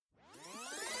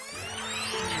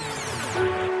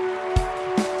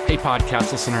Hey,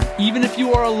 podcast listener, even if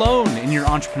you are alone in your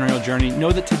entrepreneurial journey,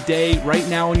 know that today, right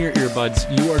now in your earbuds,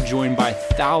 you are joined by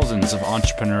thousands of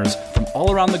entrepreneurs from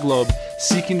all around the globe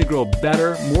seeking to grow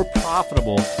better, more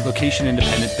profitable,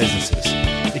 location-independent businesses.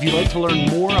 If you'd like to learn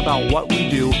more about what we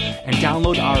do and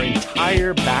download our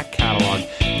entire back catalog,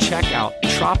 check out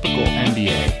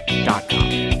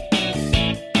tropicalmba.com.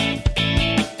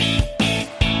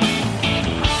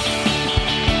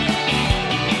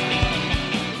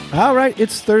 All right,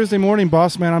 it's Thursday morning,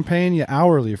 boss man. I'm paying you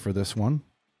hourly for this one.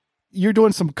 You're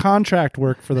doing some contract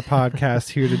work for the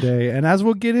podcast here today. And as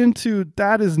we'll get into,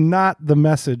 that is not the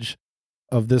message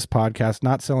of this podcast,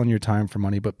 not selling your time for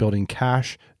money, but building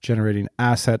cash, generating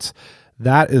assets.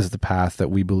 That is the path that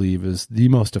we believe is the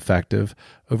most effective.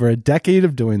 Over a decade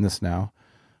of doing this now.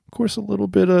 Of course, a little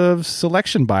bit of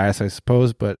selection bias, I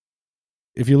suppose, but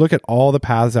if you look at all the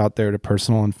paths out there to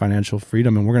personal and financial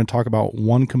freedom, and we're going to talk about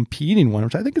one competing one,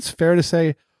 which I think it's fair to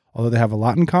say, although they have a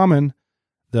lot in common,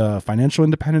 the financial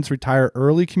independence retire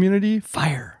early community,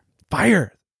 fire.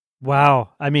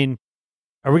 Wow. I mean,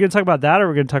 are we going to talk about that or are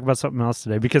we going to talk about something else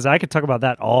today? Because I could talk about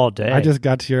that all day. I just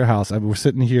got to your house. We're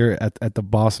sitting here at the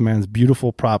boss man's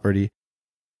beautiful property.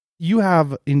 You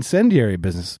have incendiary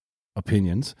business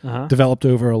opinions developed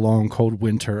over a long, cold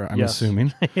winter, I'm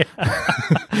assuming.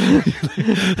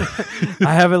 I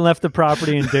haven't left the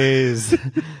property in days.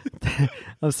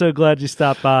 I'm so glad you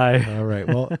stopped by. All right.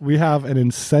 Well, we have an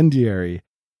incendiary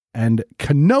and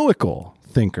canoical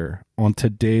thinker on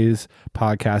today's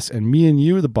podcast. And me and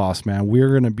you, the boss man,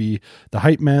 we're going to be the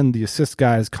hype men, the assist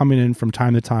guys coming in from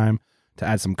time to time to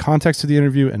add some context to the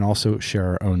interview and also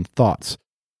share our own thoughts.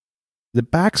 The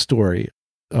backstory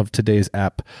of today's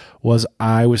app was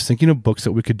I was thinking of books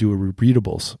that we could do a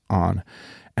readables on.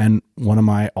 And one of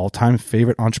my all-time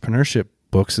favorite entrepreneurship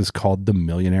books is called The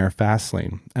Millionaire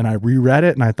Fastlane. And I reread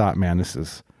it and I thought, man, this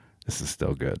is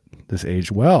still good. This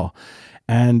aged well.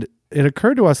 And it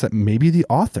occurred to us that maybe the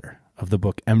author of the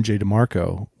book, MJ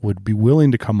DeMarco, would be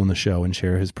willing to come on the show and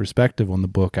share his perspective on the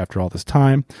book after all this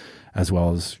time, as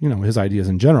well as, his ideas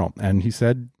in general. And he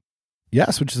said,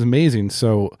 yes, which is amazing.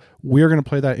 So we're going to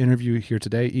play that interview here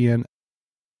today, Ian.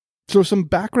 So some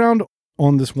background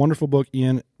on this wonderful book,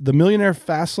 Ian, The Millionaire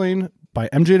Fastlane by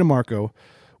MJ DeMarco,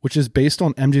 which is based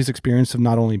on MJ's experience of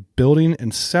not only building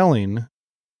and selling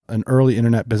an early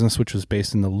internet business, which was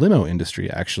based in the limo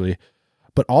industry, actually,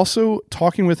 but also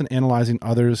talking with and analyzing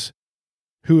others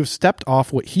who have stepped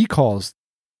off what he calls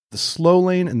the slow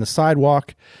lane and the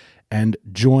sidewalk and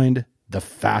joined the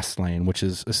fast lane, which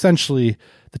is essentially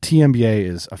the TMBA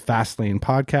is a fast lane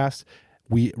podcast.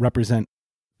 We represent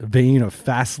a vein of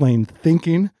fast lane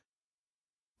thinking.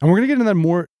 And we're going to get into that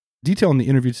more detail in the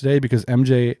interview today because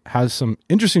MJ has some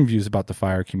interesting views about the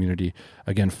FIRE community.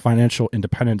 Again, financial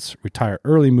independence, retire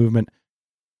early movement.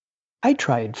 I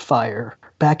tried FIRE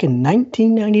back in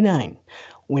 1999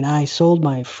 when I sold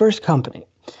my first company.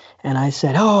 And I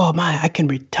said, oh my, I can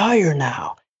retire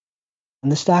now.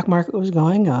 And the stock market was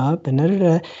going up and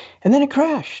and then it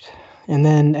crashed. And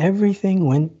then everything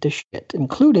went to shit,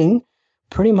 including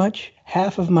pretty much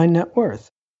half of my net worth.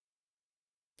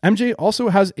 MJ also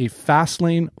has a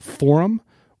Fastlane forum,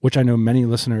 which I know many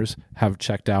listeners have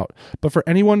checked out. But for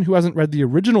anyone who hasn't read the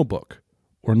original book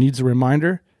or needs a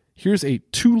reminder, here's a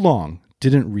too long,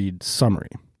 didn't read summary.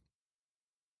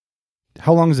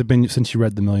 How long has it been since you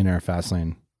read The Millionaire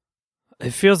Fastlane?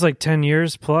 It feels like 10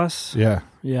 years plus. Yeah.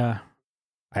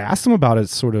 I asked him about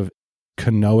its sort of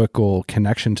canoical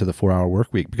connection to the 4-Hour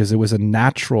Workweek because it was a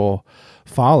natural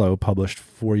follow published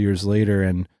 4 years later.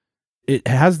 And it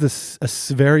has a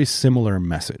very similar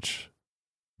message,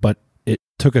 but it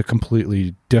took a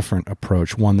completely different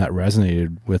approach, one that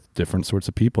resonated with different sorts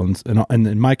of people. And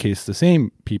in my case, the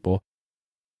same people.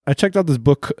 I checked out this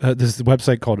book, this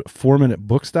website called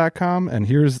 4minutebooks.com. And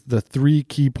here's the 3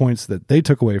 key points that they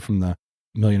took away from the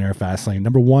Millionaire Fastlane.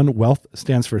 Number 1, wealth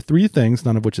stands for 3 things,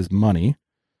 none of which is money.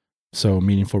 So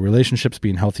meaningful relationships,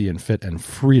 being healthy and fit, and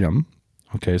freedom.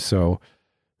 Okay, so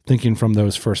thinking from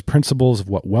those first principles of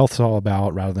what wealth's all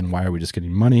about rather than why are we just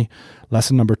getting money.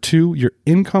 Lesson number 2, your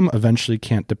income eventually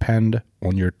can't depend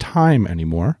on your time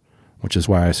anymore, which is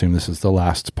why I assume this is the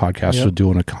last podcast you'll do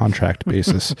on a contract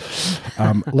basis.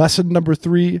 Lesson number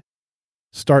 3,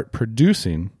 start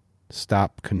producing,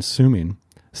 stop consuming.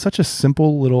 Such a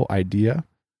simple little idea,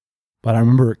 but I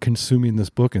remember consuming this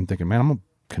book and thinking, man, I'm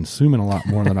consuming a lot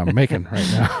more than I'm making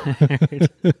right now.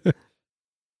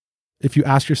 If you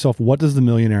ask yourself, what does the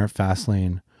Millionaire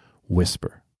Fastlane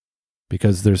whisper?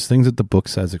 Because there's things that the book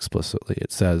says explicitly.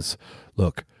 It says,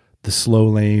 look, the slow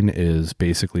lane is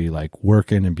basically like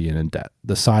working and being in debt.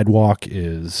 The sidewalk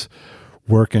is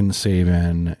working,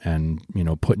 saving, and,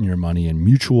 putting your money in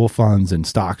mutual funds and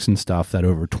stocks and stuff that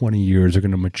over 20 years are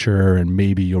going to mature and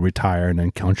maybe you'll retire and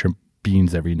then count your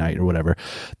beans every night or whatever.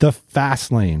 The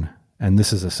fast lane, and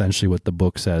this is essentially what the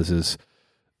book says, is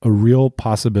a real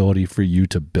possibility for you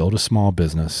to build a small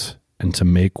business and to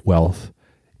make wealth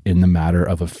in the matter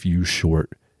of a few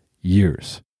short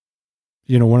years.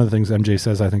 One of the things MJ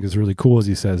says I think is really cool is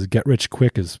he says, get rich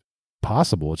quick is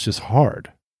possible. It's just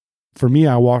hard. For me,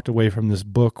 I walked away from this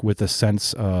book with a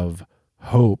sense of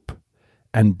hope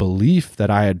and belief that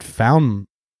I had found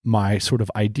my sort of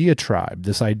idea tribe,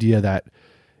 this idea that,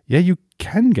 yeah, you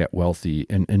can get wealthy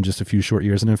in just a few short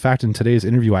years. And in fact, in today's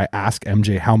interview, I asked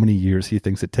MJ how many years he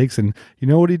thinks it takes. And you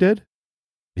know what he did?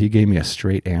 He gave me a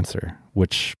straight answer,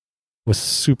 which was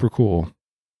super cool.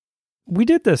 We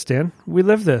did this, Dan. We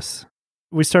lived this.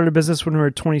 We started a business when we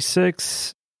were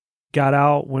 26, got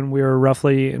out when we were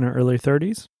roughly in our early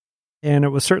 30s. And it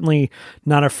was certainly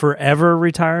not a forever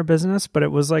retire business, but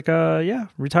it was like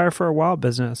retire for a while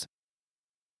business.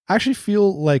 I actually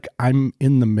feel like I'm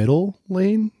in the middle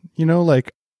lane,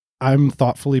 like I'm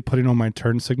thoughtfully putting on my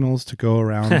turn signals to go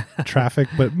around traffic,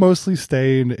 but mostly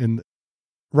staying in the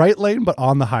right lane, but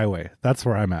on the highway. That's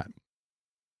where I'm at.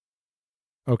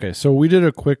 Okay, so we did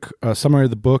a quick summary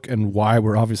of the book and why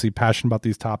we're obviously passionate about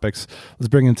these topics. Let's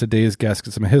bring in today's guest,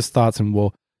 get some of his thoughts, and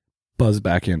we'll buzz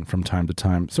back in from time to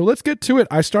time. So let's get to it.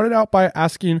 I started out by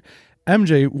asking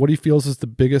MJ what he feels is the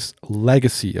biggest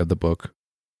legacy of the book,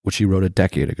 which he wrote a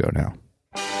decade ago now.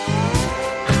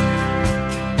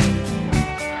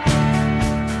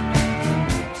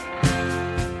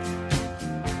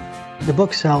 The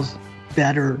book sells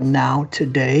better now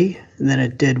today than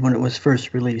it did when it was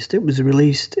first released. It was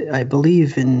released, I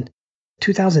believe, in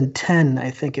 2010,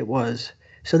 I think it was.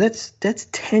 So that's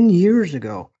 10 years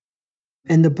ago.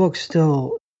 And the book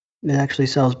it actually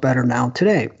sells better now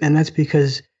today. And that's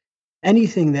because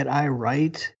anything that I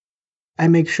write, I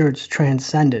make sure it's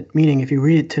transcendent, meaning if you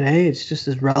read it today, it's just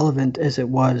as relevant as it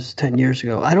was 10 years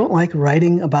ago. I don't like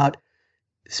writing about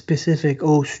specific,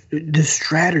 this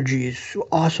strategy is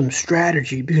awesome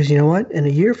strategy, because you know what? In a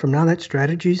year from now, that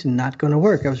strategy is not going to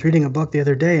work. I was reading a book the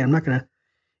other day. I'm not going to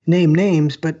name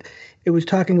names, but it was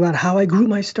talking about how I grew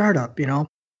my startup,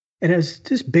 and it was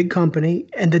this big company,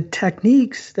 and the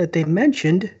techniques that they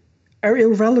mentioned are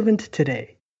irrelevant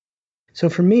today. So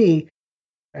for me,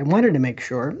 I wanted to make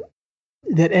sure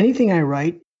that anything I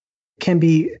write can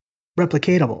be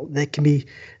replicatable, that can be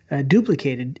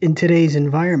duplicated in today's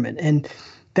environment. And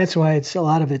that's why a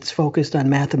lot of it's focused on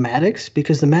mathematics,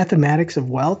 because the mathematics of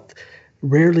wealth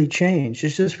rarely change.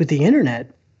 It's just with the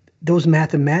internet, those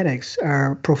mathematics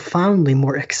are profoundly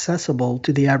more accessible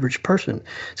to the average person.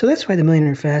 So that's why the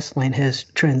Millionaire Fast Lane has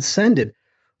transcended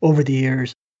over the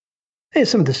years. And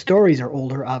some of the stories are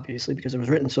older, obviously, because it was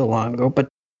written so long ago, but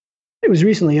it was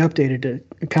recently updated to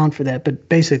account for that. But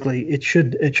basically, it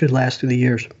should last through the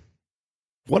years.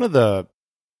 One of the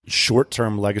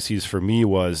short-term legacies for me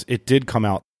was it did come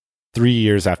out 3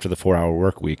 years after the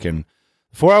 4-Hour Workweek. And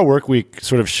the 4-Hour Workweek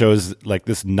sort of shows like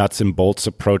this nuts and bolts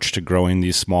approach to growing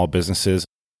these small businesses.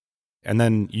 And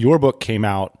then your book came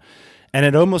out, and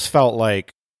it almost felt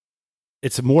like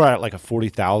it's more at like a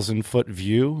 40,000 foot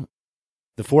view.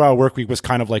 The 4-Hour Workweek was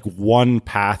kind of like one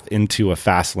path into a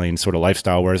fast lane sort of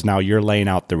lifestyle, whereas now you're laying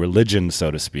out the religion,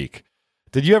 so to speak.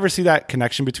 Did you ever see that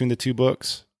connection between the two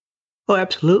books? Oh,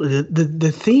 absolutely.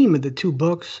 The theme of the two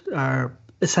books are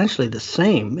essentially the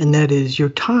same, and that is your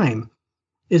time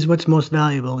is what's most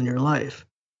valuable in your life.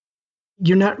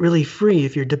 You're not really free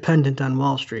if you're dependent on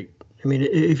Wall Street. I mean,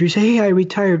 if you say, hey, I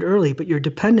retired early, but you're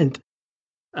dependent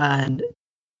on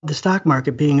the stock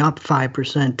market being up 5%,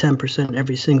 10%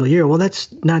 every single year, well,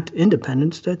 that's not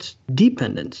independence, that's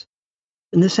dependence.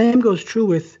 And the same goes true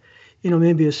with,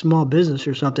 maybe a small business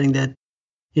or something that,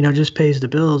 just pays the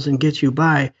bills and gets you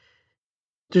by.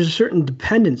 There's a certain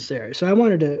dependence there. So I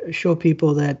wanted to show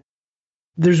people that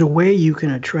there's a way you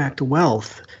can attract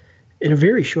wealth in a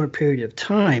very short period of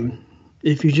time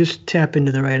if you just tap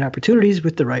into the right opportunities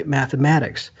with the right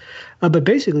mathematics. But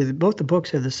basically, both the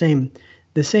books have the same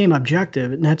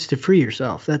objective, and that's to free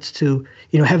yourself. That's to,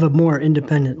 have a more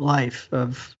independent life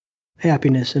of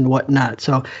happiness and whatnot.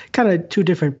 So kind of two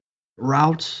different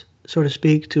routes, so to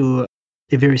speak, to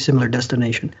a very similar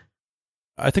destination.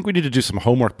 I think we need to do some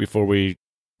homework before we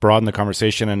broaden the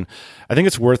conversation. And I think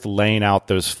it's worth laying out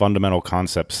those fundamental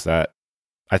concepts that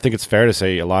I think it's fair to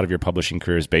say a lot of your publishing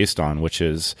career is based on, which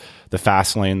is the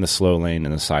fast lane, the slow lane,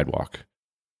 and the sidewalk.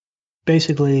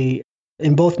 Basically,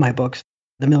 in both my books,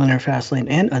 The Millionaire Fast Lane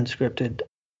and Unscripted,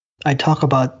 I talk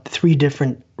about 3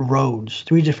 different roads,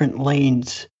 3 different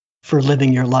lanes for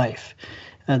living your life.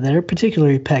 that are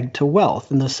particularly pegged to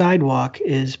wealth. And the sidewalk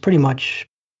is pretty much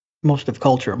most of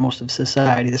culture, most of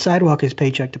society. The sidewalk is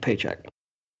paycheck to paycheck.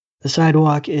 The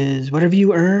sidewalk is whatever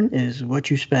you earn is what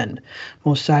you spend.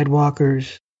 Most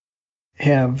sidewalkers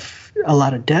have a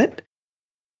lot of debt.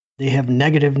 They have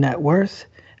negative net worth.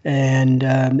 And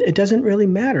it doesn't really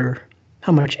matter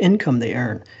how much income they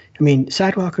earn. I mean,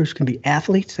 sidewalkers can be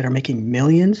athletes that are making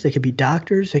millions. They could be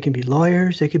doctors. They can be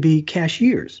lawyers. They could be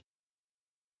cashiers.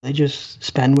 They just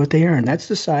spend what they earn. That's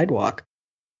the sidewalk.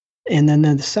 And then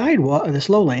the sidewalk, or the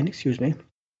slow lane,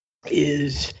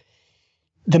 is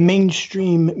the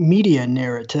mainstream media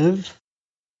narrative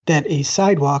that a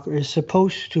sidewalker is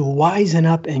supposed to wisen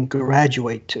up and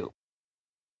graduate to.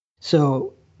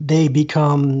 So they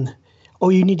become, oh,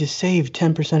 you need to save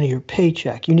 10% of your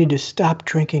paycheck. You need to stop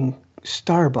drinking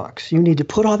Starbucks. You need to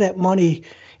put all that money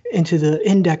into the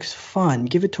index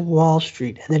fund, give it to Wall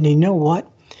Street. And then you know what?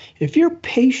 If you're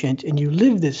patient and you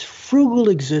live this frugal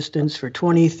existence for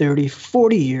 20, 30,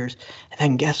 40 years,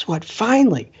 then guess what?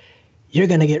 Finally, you're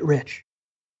going to get rich.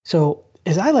 So,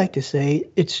 as I like to say,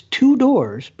 it's two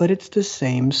doors, but it's the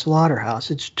same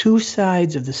slaughterhouse. It's two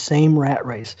sides of the same rat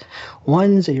race.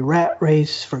 One's a rat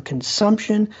race for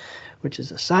consumption, which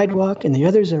is a sidewalk, and the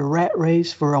other's a rat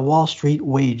race for a Wall Street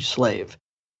wage slave.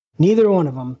 Neither one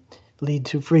of them lead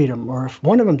to freedom, or if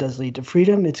one of them does lead to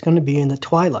freedom, it's going to be in the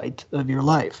twilight of your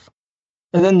life.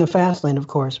 And then the fast lane, of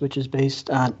course, which is based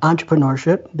on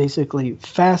entrepreneurship, basically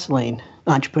fast lane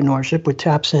entrepreneurship, which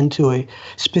taps into a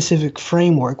specific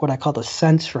framework, what I call the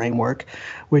SENSE framework,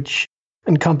 which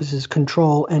encompasses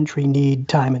control, entry, need,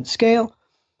 time, and scale.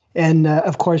 And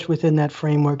of course, within that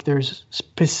framework, there's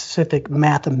specific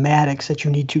mathematics that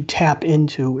you need to tap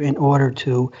into in order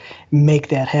to make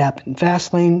that happen.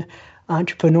 Fast lane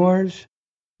entrepreneurs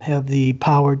have the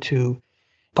power to,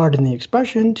 pardon the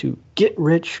expression, to get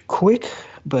rich quick,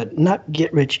 but not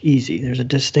get rich easy. There's a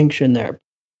distinction there.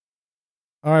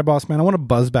 All right, boss man, I want to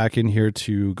buzz back in here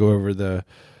to go over the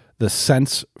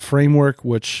SENSE framework,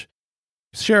 which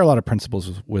share a lot of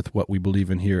principles with what we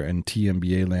believe in here in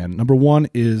TMBA land. Number one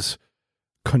is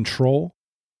control.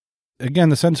 Again,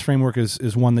 the SENSE framework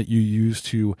is one that you use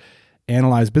to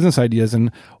analyze business ideas.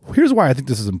 And here's why I think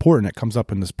this is important. It comes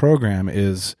up in this program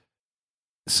is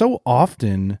so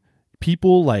often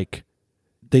people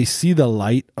they see the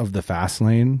light of the fast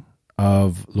lane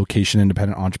of location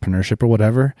independent entrepreneurship or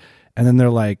whatever. And then they're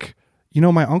like,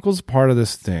 my uncle's part of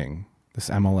this thing, this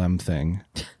MLM thing.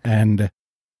 And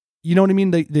you know what I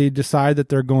mean? They decide that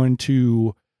they're going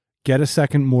to get a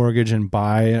second mortgage and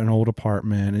buy an old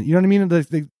apartment. And you know what I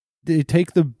mean? They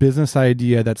take the business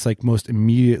idea that's most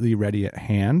immediately ready at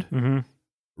hand,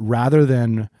 rather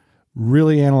than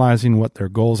really analyzing what their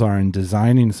goals are and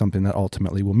designing something that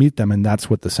ultimately will meet them. And that's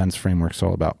what the SENSE framework is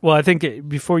all about. Well, I think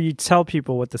before you tell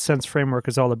people what the SENSE framework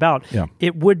is all about,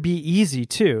 it would be easy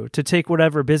too to take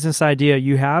whatever business idea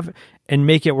you have and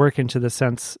make it work into the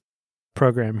SENSE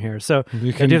program here. So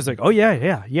the idea is oh yeah,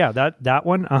 that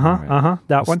one,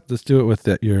 that one. Let's do it with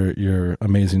your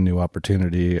amazing new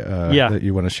opportunity that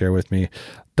you want to share with me.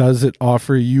 Does it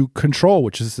offer you control,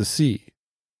 which is the C?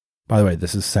 By the way,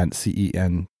 this is SENTS,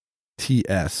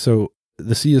 CENTS. So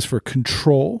the C is for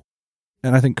control,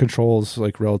 and I think control is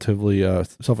relatively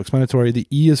self-explanatory. The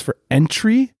E is for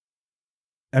entry.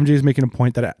 MJ is making a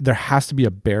point that there has to be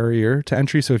a barrier to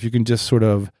entry. So if you can just sort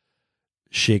of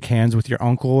shake hands with your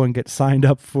uncle and get signed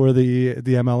up for the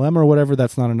MLM or whatever,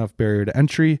 that's not enough barrier to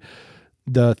entry.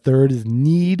 The third is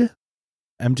need.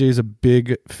 MJ is a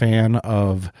big fan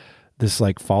of this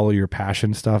follow your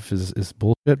passion stuff is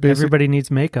bullshit, basically. Everybody needs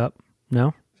makeup.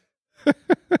 No?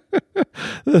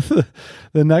 The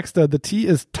next, the T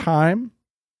is time.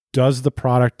 Does the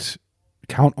product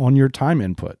count on your time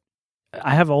input?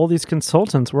 I have all these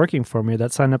consultants working for me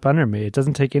that sign up under me. It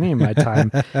doesn't take any of my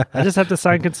time. I just have to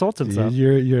sign consultants up.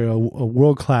 You're a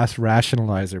world-class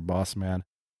rationalizer, boss man.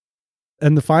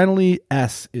 And the finally,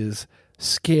 S is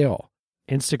scale.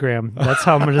 Instagram. That's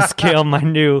how I'm going to scale my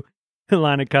new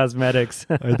line of cosmetics.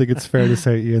 I think it's fair to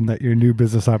say, Ian, that your new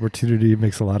business opportunity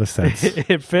makes a lot of sense.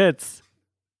 It fits.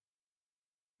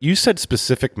 You said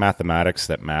specific mathematics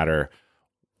that matter.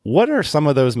 What are some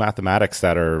of those mathematics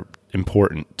that are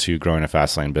important to growing a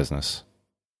fast lane business?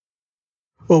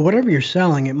 Well, whatever you're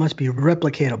selling, it must be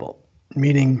replicatable,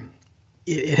 meaning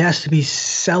it has to be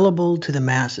sellable to the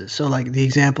masses. So the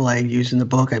example I use in the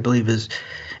book, I believe, is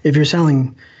if you're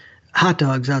selling hot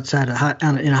dogs in a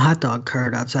hot dog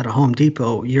cart outside of Home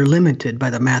Depot, you're limited by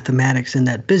the mathematics in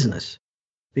that business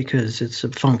because it's a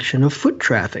function of foot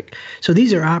traffic. So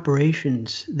these are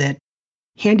operations that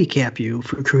handicap you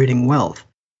for creating wealth.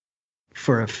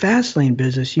 For a fast lane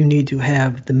business, you need to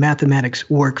have the mathematics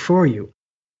work for you.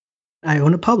 I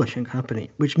own a publishing company,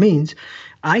 which means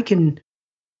I can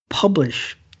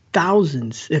publish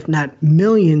thousands, if not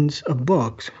millions of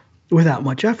books without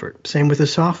much effort. Same with a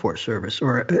software service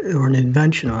or an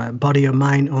invention. A buddy of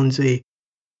mine owns a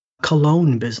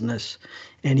cologne business,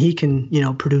 and he can,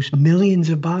 produce millions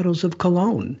of bottles of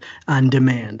cologne on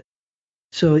demand.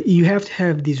 So you have to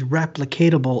have these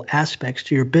replicatable aspects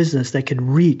to your business that can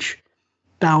reach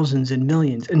thousands and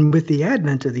millions. And with the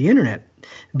advent of the internet,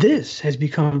 this has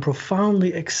become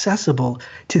profoundly accessible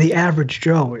to the average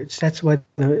Joe. That's what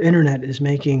the internet is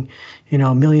making,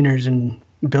 millionaires and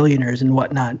billionaires and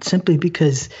whatnot, simply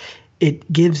because it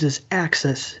gives us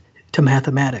access to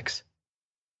mathematics.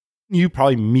 You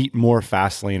probably meet more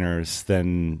fast laners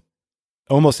than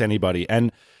almost anybody.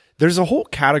 And there's a whole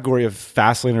category of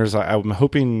fast laners I'm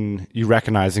hoping you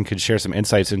recognize and could share some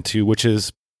insights into, which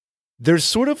is there's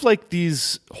sort of like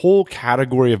these whole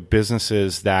category of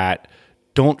businesses that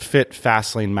don't fit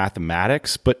fast lane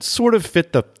mathematics, but sort of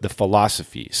fit the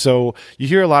philosophy. So you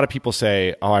hear a lot of people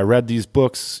say, oh, I read these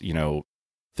books,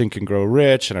 Think and Grow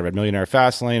Rich, and I read Millionaire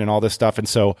Fastlane and all this stuff. And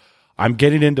so I'm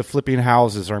getting into flipping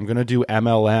houses, or I'm going to do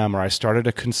MLM, or I started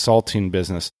a consulting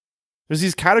business. There's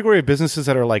these category of businesses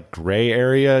that are like gray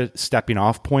area stepping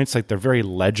off points. Like they're very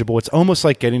legible. It's almost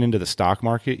like getting into the stock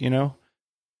market,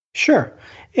 Sure.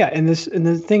 Yeah. And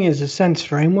the thing is, the sense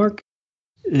framework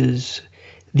is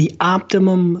the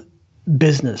optimum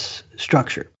business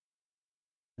structure.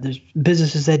 There's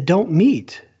businesses that don't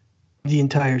meet the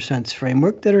entire sense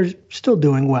framework that are still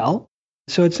doing well.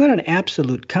 So it's not an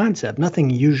absolute concept. Nothing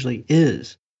usually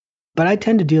is. But I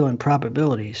tend to deal in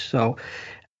probabilities. So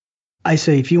I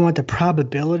say if you want the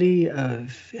probability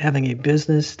of having a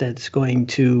business that's going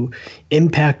to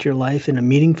impact your life in a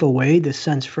meaningful way, the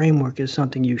sense framework is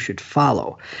something you should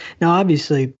follow. Now,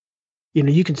 obviously,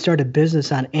 you can start a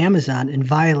business on Amazon and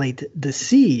violate the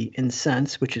C in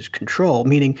sense, which is control,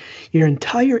 meaning your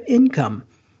entire income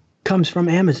comes from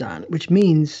Amazon, which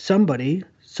means some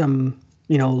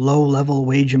low-level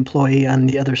wage employee on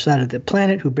the other side of the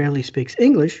planet who barely speaks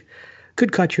English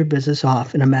could cut your business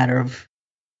off in a matter of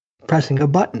pressing a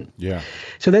button. Yeah.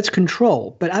 So that's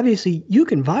control. But obviously, you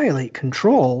can violate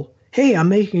control. Hey, I'm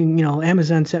making,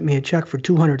 Amazon sent me a check for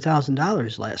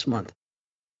 $200,000 last month,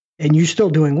 and you're still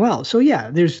doing well. So yeah,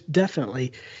 there's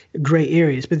definitely gray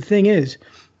areas. But the thing is,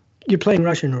 you're playing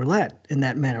Russian roulette in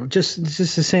that manner. It's just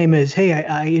the same as, hey,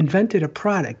 I invented a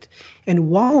product, and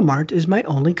Walmart is my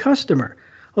only customer.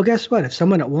 Well, guess what? If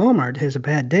someone at Walmart has a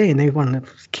bad day and they want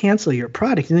to cancel your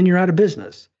product, then you're out of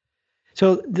business.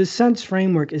 So the sense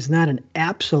framework is not an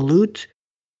absolute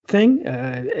thing.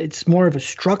 It's more of a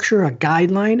structure, a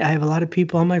guideline. I have a lot of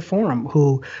people on my forum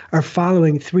who are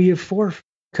following 3 of 4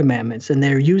 commandments, and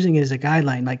they're using it as a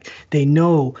guideline. Like they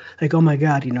know, like, oh my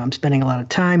God, I'm spending a lot of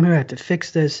time here. I have to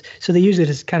fix this. So they use it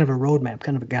as kind of a roadmap,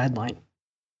 kind of a guideline.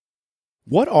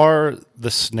 What are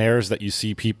the snares that you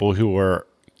see people who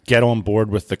get on board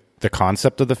with the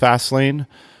concept of the fast lane,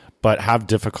 but have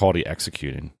difficulty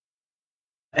executing?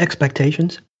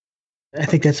 Expectations. I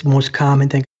think that's the most common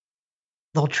thing.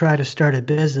 They'll try to start a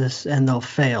business and they'll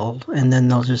fail, and then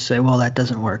they'll just say, well, that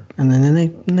doesn't work. And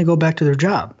then they go back to their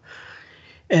job.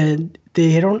 And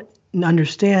they don't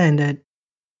understand that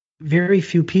very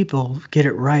few people get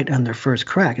it right on their first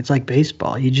crack. It's like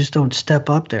baseball. You just don't step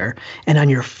up there, and on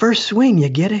your first swing, you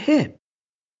get a hit.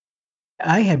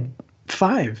 I had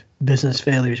 5 business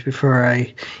failures before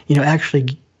I,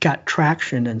 actually got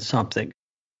traction in something.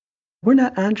 We're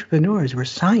not entrepreneurs, we're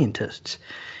scientists.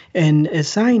 And as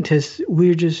scientists,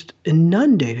 we're just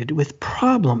inundated with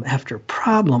problem after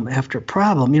problem after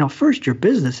problem. First, your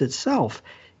business itself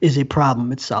is a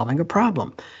problem. It's solving a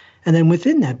problem. And then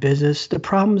within that business, the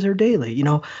problems are daily.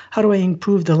 How do I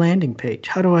improve the landing page?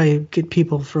 How do I get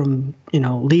people from,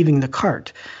 leaving the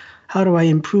cart? How do I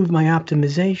improve my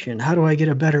optimization? How do I get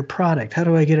a better product? How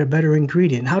do I get a better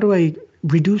ingredient? How do I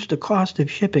reduce the cost of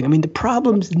shipping? The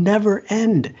problems never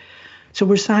end. So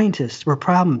we're scientists, we're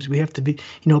problems. We have to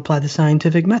apply the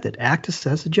scientific method. Act,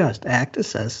 assess, adjust. Act,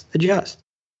 assess, adjust.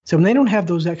 So when they don't have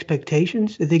those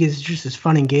expectations, they think it's just as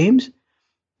fun and games.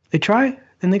 They try,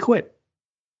 then they quit.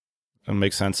 That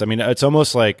makes sense. It's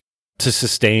almost like to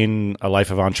sustain a life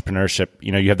of entrepreneurship,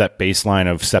 you have that baseline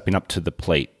of stepping up to the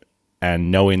plate and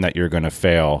knowing that you're going to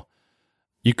fail.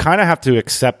 You kind of have to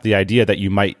accept the idea that you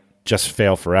might just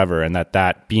fail forever, and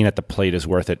that being at the plate is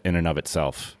worth it in and of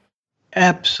itself.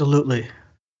 Absolutely.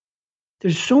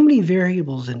 There's so many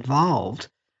variables involved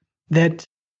that,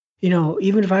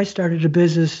 even if I started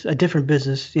a different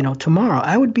business, tomorrow,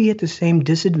 I would be at the same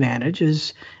disadvantage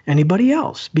as anybody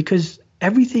else, because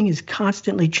Everything is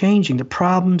constantly changing. The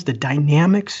problems, the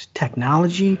dynamics,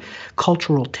 technology,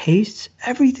 cultural tastes,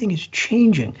 everything is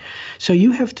changing. So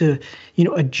you have to,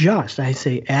 adjust. I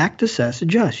say act, assess,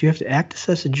 adjust. You have to act,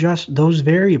 assess, adjust those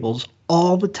variables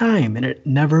all the time, and it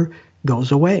never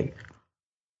goes away.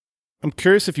 I'm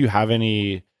curious if you have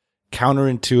any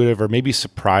counterintuitive or maybe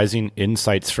surprising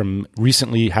insights from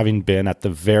recently having been at the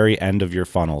very end of your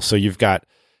funnel. So you've got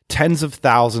tens of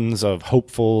thousands of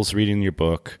hopefuls reading your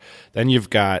book. Then you've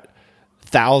got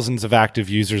thousands of active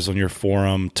users on your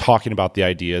forum talking about the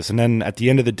ideas. And then at the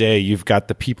end of the day, you've got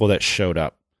the people that showed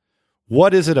up.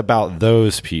 What is it about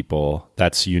those people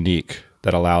that's unique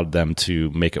that allowed them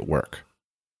to make it work?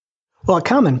 Well, a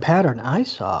common pattern I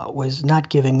saw was not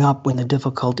giving up when the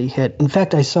difficulty hit. In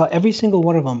fact, I saw every single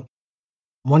one of them.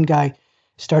 One guy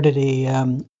started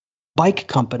a bike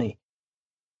company,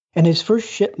 and his first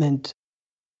shipment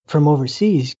from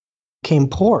overseas came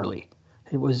poorly.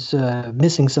 It was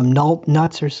missing some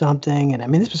nuts or something. And I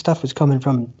mean, this stuff was coming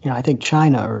from, I think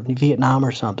China or Vietnam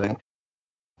or something.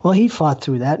 Well, he fought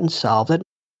through that and solved it.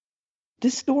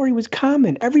 This story was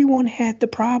common. Everyone had the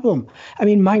problem. I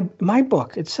mean, my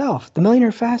book itself, The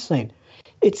Millionaire Fastlane,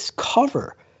 its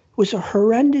cover was a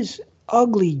horrendous,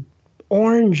 ugly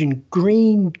orange and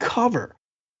green cover.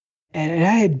 And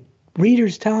I had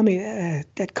readers telling me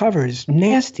that cover is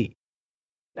nasty.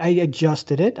 I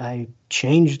adjusted it. I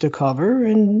changed the cover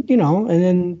and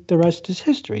then the rest is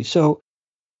history. So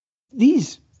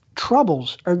these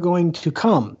troubles are going to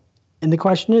come. And the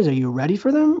question is, are you ready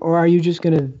for them, or are you just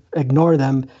going to ignore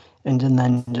them and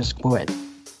then just quit?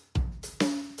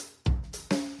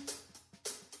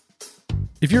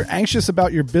 If you're anxious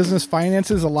about your business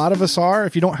finances, a lot of us are.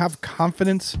 If you don't have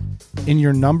confidence in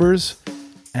your numbers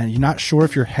and you're not sure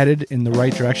if you're headed in the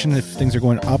right direction, if things are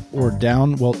going up or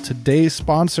down, well, today's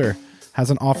sponsor has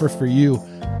an offer for you.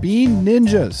 Bean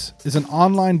Ninjas is an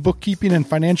online bookkeeping and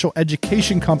financial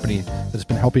education company that's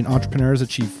been helping entrepreneurs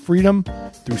achieve freedom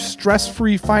through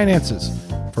stress-free finances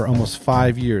for almost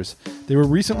 5 years. They were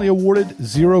recently awarded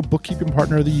Xero Bookkeeping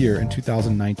Partner of the Year in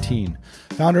 2019.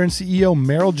 Founder and CEO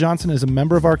Meryl Johnson is a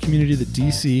member of our community at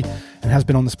DC and has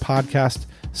been on this podcast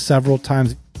several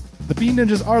times. The Bean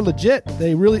Ninjas are legit.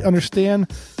 They really understand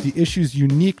the issues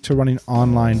unique to running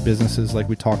online businesses like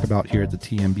we talk about here at the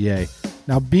TMBA.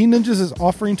 Now, Bean Ninjas is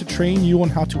offering to train you on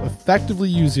how to effectively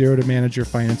use Xero to manage your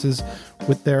finances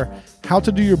with their How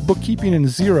to Do Your Bookkeeping in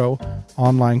Xero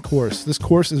online course. This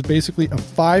course is basically a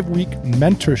 5-week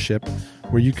mentorship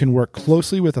where you can work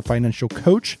closely with a financial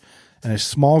coach and a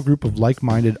small group of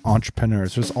like-minded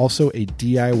entrepreneurs. There's also a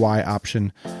DIY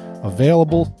option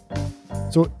available.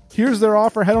 So here's their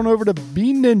offer. Head on over to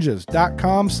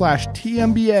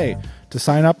beanninjas.com/TMBA to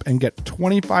sign up and get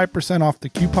 25% off the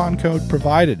coupon code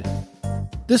provided.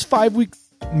 This 5-week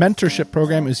mentorship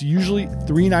program is usually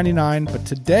 $3.99, but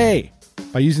today,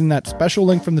 by using that special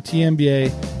link from the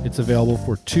TMBA, it's available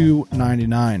for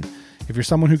 $2.99. If you're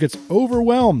someone who gets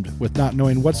overwhelmed with not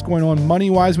knowing what's going on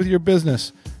money-wise with your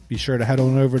business, be sure to head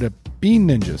on over to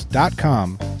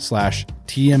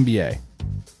beanninjas.com/TMBA.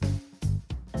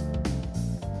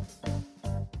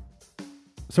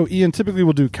 So Ian, typically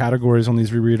we'll do categories on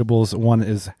these rereadables. One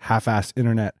is half-assed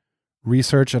internet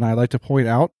research, and I like to point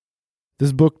out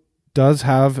this book does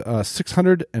have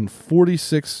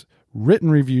 646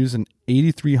 written reviews and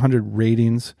 8,300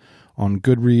 ratings on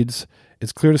Goodreads.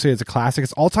 It's clear to say it's a classic.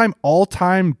 It's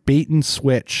all-time bait and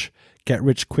switch,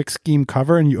 get-rich-quick scheme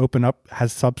cover, and you open up,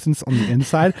 has substance on the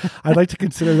inside. I'd like to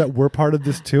consider that we're part of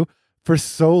this too. For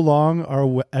so long,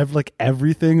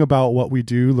 everything about what we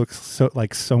do looks so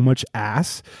much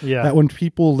ass that when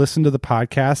people listen to the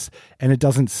podcast and it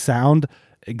doesn't sound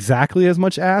exactly as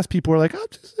much ass, people are like, "Oh,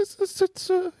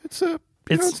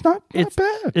 it's not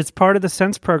bad." It's part of the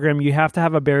Sense program. You have to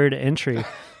have a barrier to entry.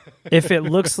 If it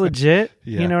looks legit,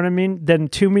 you know what I mean, then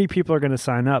too many people are going to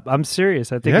sign up. I'm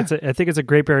serious. I think it's a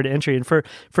great barrier to entry. And for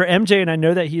MJ, and I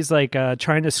know that he's like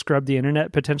trying to scrub the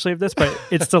internet potentially of this, but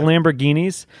it's the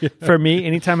Lamborghinis. For me,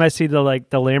 anytime I see the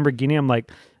Lamborghini, I'm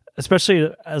like,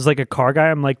 especially as like a car guy,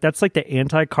 I'm like, that's like the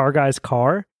anti-car guy's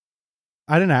car.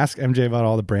 I didn't ask MJ about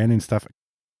all the branding stuff.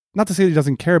 Not to say that he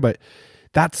doesn't care, but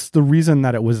that's the reason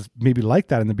that it was maybe like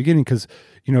that in the beginning. Because,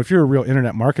 if you're a real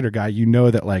internet marketer guy, you know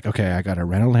that okay, I got to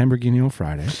rent a Lamborghini on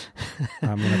Friday.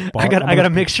 I got to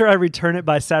make sure I return it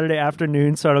by Saturday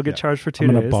afternoon so I don't get charged for 2 days.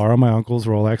 I'm going to borrow my uncle's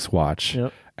Rolex watch.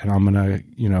 Yep. And I'm going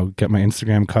to, get my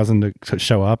Instagram cousin to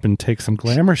show up and take some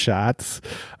glamour shots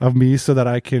of me so that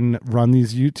I can run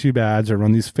these YouTube ads or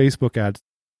run these Facebook ads.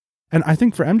 And I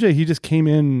think for MJ, he just came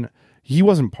in, he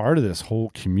wasn't part of this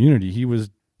whole community. He was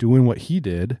doing what he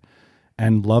did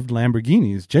and loved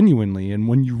Lamborghinis genuinely. And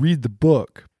when you read the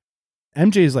book,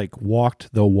 MJ's like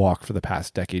walked the walk for the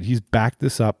past decade. He's backed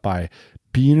this up by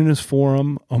being in his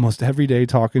forum almost every day,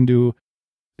 talking to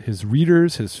his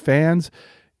readers, his fans.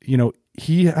 You know,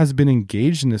 he has been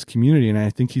engaged in this community, and I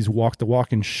think he's walked the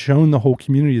walk and shown the whole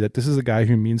community that this is a guy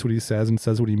who means what he says and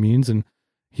says what he means, and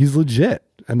he's legit.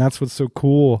 And that's what's so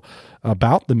cool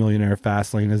about the Millionaire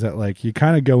Fastlane, is that like you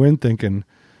kind of go in thinking,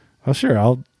 oh sure,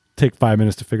 I'll take 5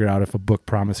 minutes to figure out if a book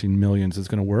promising millions is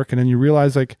going to work, and then you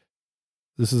realize like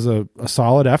this is a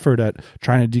solid effort at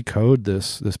trying to decode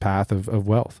this path of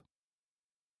wealth.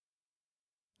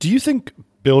 Do you think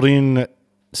building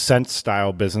Sense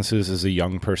style businesses is a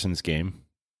young person's game?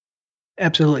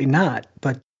 Absolutely not.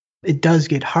 But it does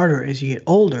get harder as you get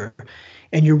older,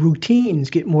 and your routines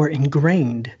get more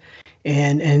ingrained.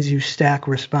 And as you stack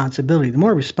responsibility, the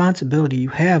more responsibility you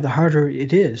have, the harder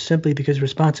it is, simply because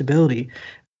responsibility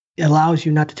allows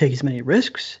you not to take as many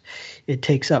risks. It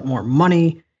takes up more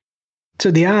money. So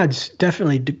the odds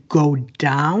definitely go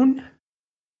down.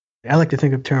 I like to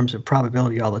think of terms of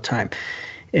probability all the time,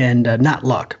 and not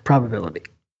luck, probability.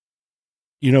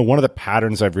 You know, one of the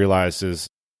patterns I've realized is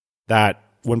that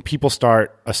when people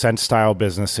start a Sense style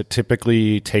business, it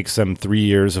typically takes them 3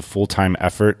 years of full-time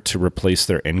effort to replace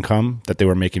their income that they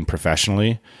were making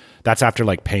professionally. That's after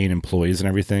like paying employees and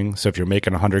everything. So if you're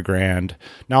making $100,000,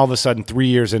 now all of a sudden 3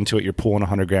 years into it, you're pulling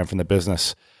 $100,000 from the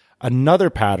business. Another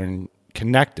pattern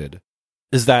connected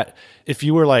is that if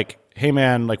you were like, hey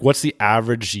man, like what's the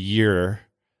average year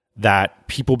that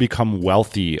people become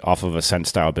wealthy off of a Sense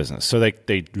style business? So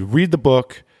they read the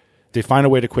book, they find a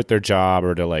way to quit their job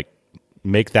or to like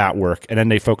make that work, and then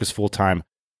they focus full time.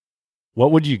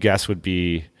 What would you guess would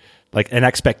be like an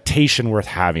expectation worth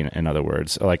having? In other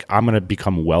words, like I'm going to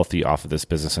become wealthy off of this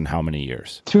business in how many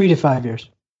years? 3 to 5 years.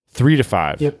 3 to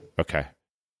 5. Yep. Okay.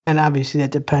 And obviously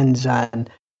that depends on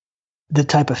the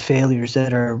type of failures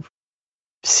that are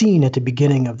seen at the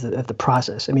beginning of the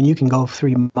process. I mean, you can go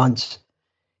 3 months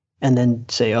and then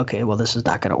say, okay, well, this is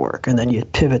not going to work. And then you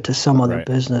pivot to some other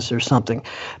business or something.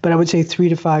 But I would say 3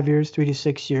 to 5 years, 3 to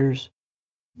 6 years,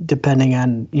 depending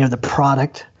on, you know, the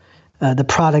product. The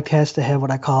product has to have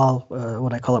what I call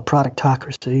a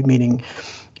productocracy, meaning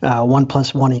 1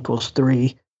 + 1 =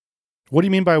 3. What do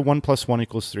you mean by 1 + 1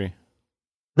 = 3?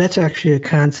 That's actually a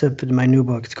concept in my new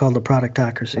book. It's called the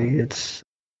productocracy. It's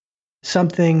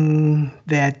something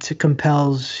that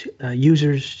compels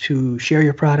users to share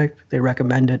your product. They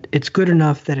recommend it. It's good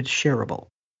enough that it's shareable.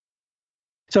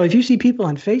 So if you see people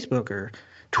on Facebook or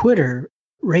Twitter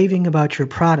raving about your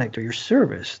product or your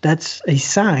service, that's a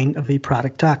sign of a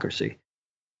productocracy.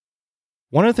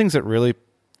 One of the things that really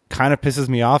kind of pisses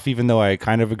me off, even though I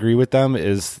kind of agree with them,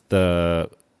 is the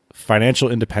financial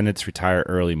independence, retire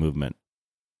early movement.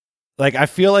 Like, I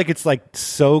feel like it's like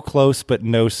so close, but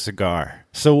no cigar.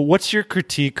 So what's your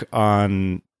critique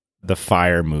on the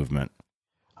FIRE movement?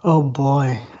 Oh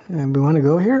boy. We want to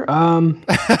go here? I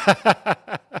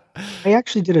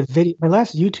actually did a video. My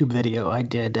last YouTube video I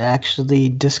did actually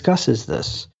discusses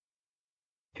this.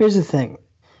 Here's the thing.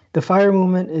 The FIRE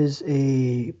movement is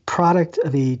a product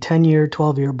of a 10-year,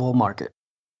 12-year bull market.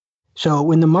 So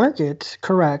when the market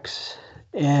corrects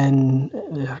and,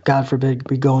 God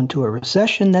forbid, we go into a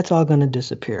recession, that's all going to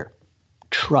disappear.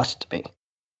 Trust me.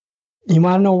 You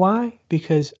want to know why?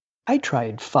 Because I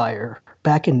tried FIRE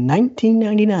back in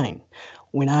 1999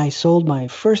 when I sold my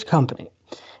first company.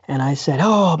 And I said,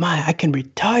 oh, my, I can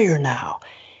retire now.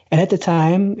 And at the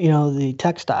time, you know, the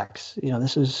tech stocks, you know,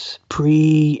 this was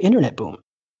pre-internet boom.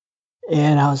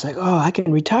 And I was like, oh, I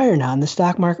can retire now. And the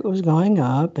stock market was going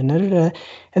up and and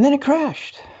then it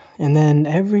crashed. And then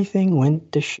everything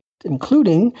went to shit,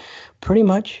 including pretty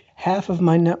much half of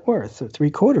my net worth, or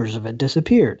 3/4 of it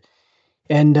disappeared.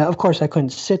 And of course, I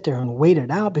couldn't sit there and wait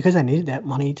it out because I needed that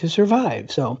money to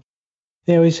survive. So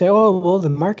they always say, oh, well, the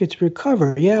market's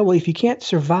recovered. Yeah, well, if you can't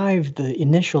survive the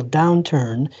initial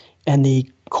downturn and the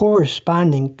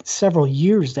corresponding several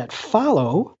years that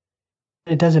follow,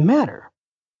 it doesn't matter.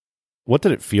 What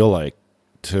did it feel like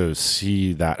to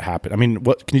see that happen? I mean,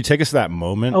 what can you take us to that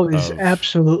moment? Oh, it was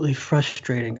absolutely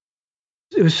frustrating.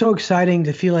 It was so exciting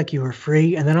to feel like you were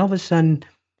free. And then all of a sudden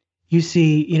you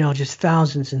see, you know, just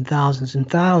thousands and thousands and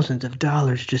thousands of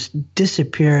dollars just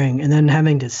disappearing, and then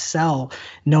having to sell,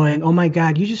 knowing, oh my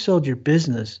God, you just sold your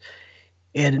business.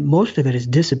 And most of it is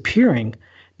disappearing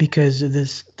because of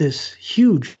this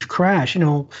huge crash. You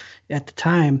know, at the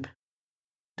time,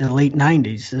 the late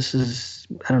 90s, this is,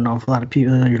 I don't know if a lot of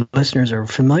people, your listeners, are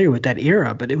familiar with that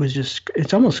era, but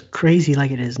it's almost crazy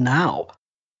like it is now.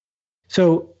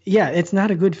 So yeah, it's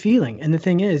not a good feeling. And the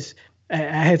thing is,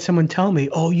 I had someone tell me,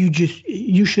 oh,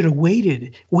 you should have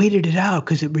waited it out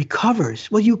because it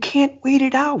recovers. Well, you can't wait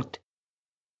it out.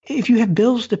 If you have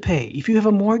bills to pay, if you have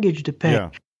a mortgage to pay,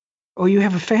 or you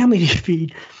have a family to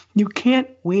feed, you can't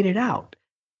wait it out.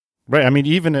 Right. I mean,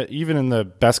 even in the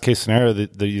best case scenario,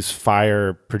 these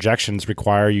FIRE projections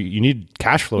require you need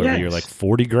cash flow every year, like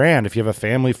 40 grand. If you have a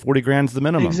family, 40 grand is the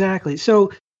minimum. Exactly.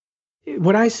 So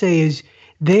what I say is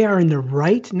they are in the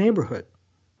right neighborhood,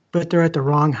 but they're at the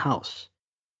wrong house.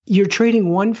 You're trading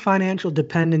one financial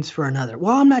dependence for another.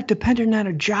 Well, I'm not dependent on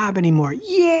a job anymore.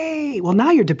 Yay! Well,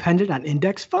 now you're dependent on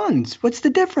index funds. What's the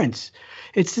difference?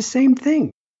 It's the same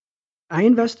thing. I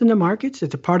invest in the markets.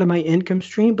 It's a part of my income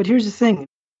stream. But here's the thing.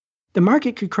 The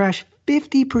market could crash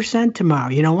 50%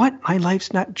 tomorrow. You know what? My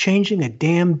life's not changing a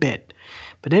damn bit.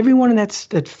 But everyone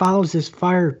that follows this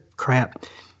FIRE crap,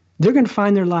 they're going to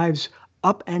find their lives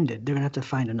upended. They're going to have to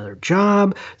find another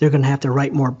job. They're going to have to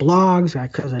write more blogs,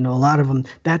 because I know a lot of them,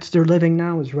 that's their living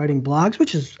now, is writing blogs,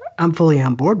 which is, I'm fully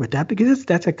on board with that, because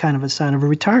that's a kind of a sign of a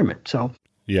retirement. So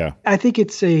yeah, I think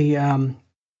it's a,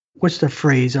 what's the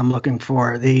phrase I'm looking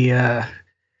for? The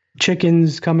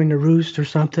chickens coming to roost or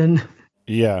something.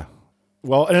 Yeah.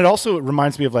 Well, and it also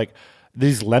reminds me of like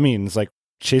these lemmings like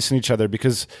chasing each other,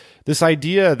 because this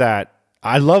idea that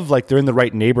I love, like, they're in the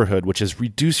right neighborhood, which is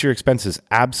reduce your expenses.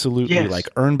 Absolutely. Yes. Like,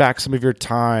 earn back some of your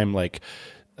time, like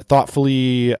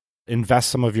thoughtfully invest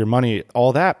some of your money,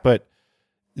 all that. But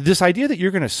this idea that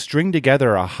you're going to string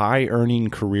together a high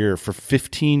earning career for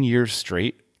 15 years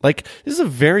straight, like, this is a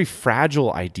very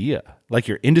fragile idea. Like,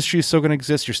 your industry is still going to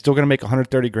exist. You're still going to make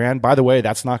 130 grand. By the way,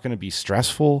 that's not going to be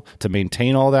stressful to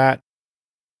maintain all that.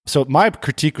 So my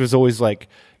critique was always like,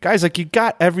 guys, like, you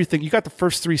got everything. You got the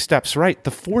first 3 steps right.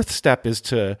 The 4th step is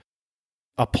to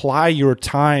apply your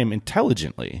time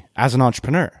intelligently as an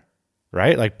entrepreneur,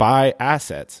 right? Like, buy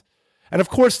assets. And of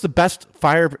course, the best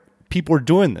FIRE people are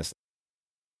doing this.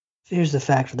 Here's the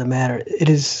fact of the matter. It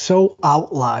is so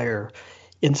outlier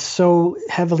and so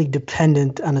heavily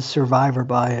dependent on a survivor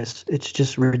bias. It's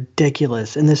just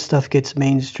ridiculous. And this stuff gets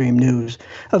mainstream news.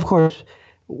 Of course,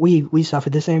 we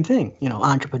suffered the same thing. You know,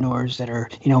 entrepreneurs that are,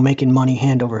 you know, making money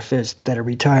hand over fist, that are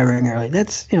retiring early.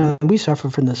 That's, you know, we suffer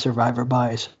from the survivor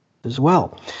bias as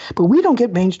well. But we don't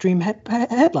get mainstream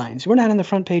headlines. We're not on the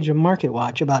front page of Market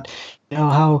Watch about, you know,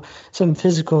 how some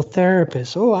physical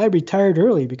therapist, oh, I retired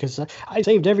early because I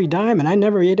saved every dime and I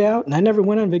never ate out and I never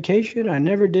went on vacation. I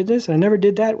never did this. I never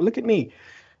did that. Look at me.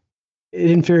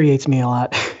 It infuriates me a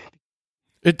lot.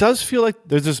 It does feel like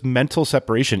there's this mental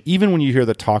separation, even when you hear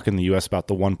the talk in the US about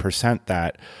the 1%,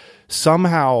 that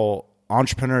somehow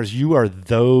entrepreneurs, you are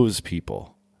those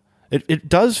people. It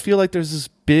does feel like there's this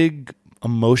big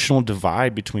emotional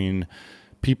divide between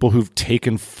people who've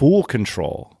taken full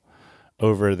control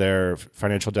over their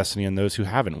financial destiny and those who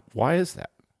haven't. Why is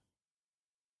that?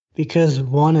 Because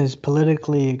one is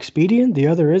politically expedient, the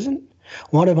other isn't.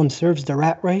 One of them serves the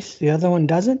rat race, the other one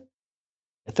doesn't.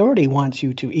 Authority wants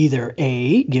you to either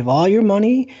A, give all your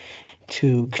money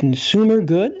to consumer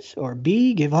goods, or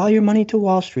B, give all your money to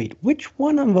Wall Street. Which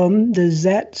one of them does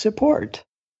that support?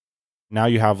 Now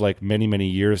you have like many, many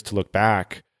years to look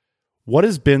back. What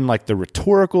has been like the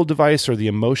rhetorical device or the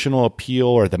emotional appeal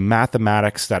or the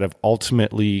mathematics that have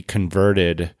ultimately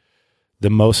converted the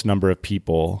most number of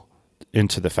people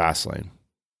into the fast lane?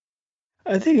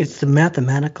 I think it's the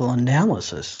mathematical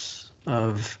analysis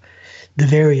of the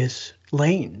various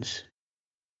lanes.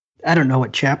 I don't know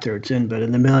what chapter it's in, but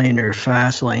in the Millionaire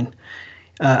Fast Lane,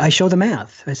 I show the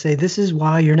math. I say, this is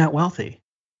why you're not wealthy.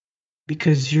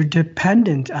 Because you're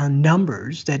dependent on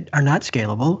numbers that are not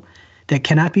scalable, that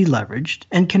cannot be leveraged,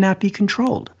 and cannot be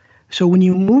controlled. So when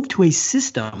you move to a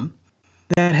system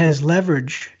that has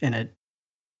leverage in it,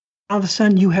 all of a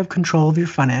sudden you have control of your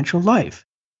financial life.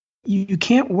 You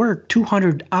can't work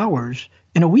 200 hours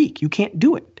in a week. You can't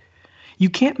do it. You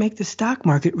can't make the stock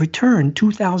market return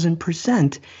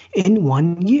 2,000% in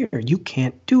 1 year. You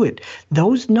can't do it.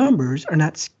 Those numbers are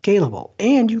not scalable,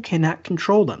 and you cannot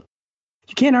control them.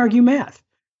 You can't argue math.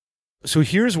 So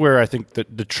here's where I think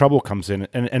the trouble comes in,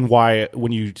 and why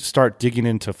when you start digging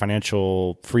into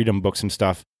financial freedom books and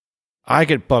stuff, I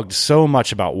get bugged so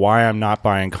much about why I'm not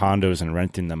buying condos and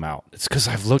renting them out. It's because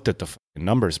I've looked at the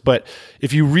numbers. But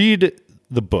if you read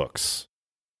the books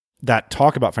that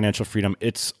talk about financial freedom,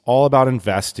 it's all about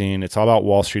investing. It's all about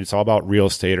Wall Street. It's all about real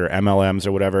estate or MLMs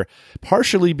or whatever,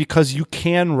 partially because you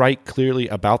can write clearly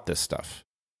about this stuff.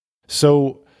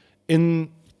 So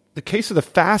in the case of the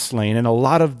fast lane and a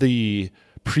lot of the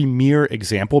premier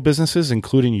example businesses,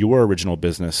 including your original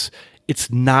business,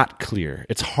 it's not clear.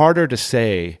 It's harder to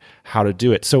say how to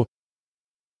do it. So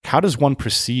how does one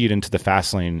proceed into the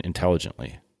fast lane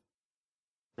intelligently?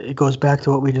 It goes back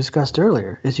to what we discussed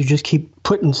earlier, is you just keep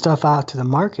putting stuff out to the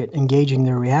market, engaging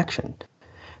their reaction.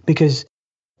 Because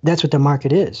That's what the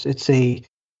market is. It's a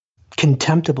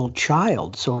contemptible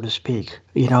child, so to speak,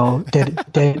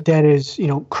 that is,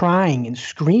 crying and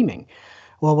screaming.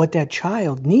 Well, what that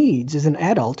child needs is an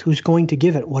adult who's going to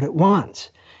give it what it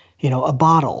wants. A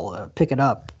bottle, pick it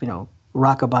up,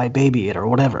 rockabye baby it or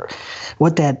whatever.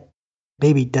 What that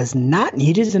baby does not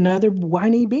need is another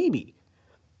whiny baby.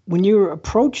 When you're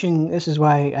approaching, this is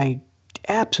why I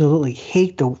absolutely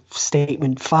hate the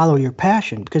statement, follow your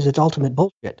passion, because it's ultimate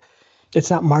bullshit. It's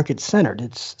not market-centered.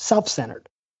 It's self-centered.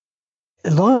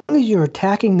 As long as you're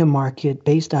attacking the market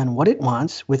based on what it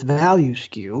wants with value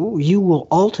skew, you will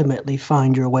ultimately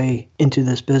find your way into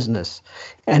this business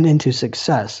and into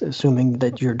success, assuming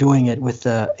that you're doing it with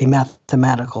a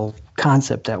mathematical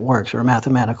concept that works or a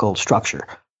mathematical structure.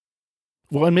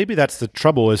 Well, and maybe that's the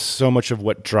trouble, is so much of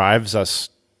what drives us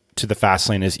to the fast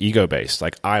lane is ego-based.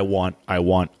 Like, I want.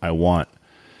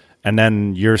 And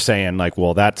then you're saying, like,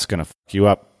 well, that's going to fuck you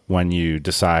up when you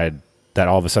decide that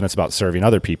all of a sudden it's about serving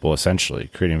other people, essentially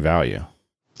creating value.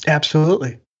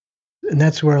 Absolutely. And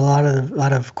that's where a lot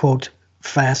of quote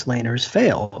fast laners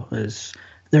fail, is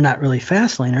they're not really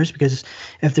fast laners, because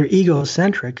if they're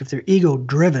egocentric, if they're ego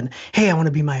driven, hey, I want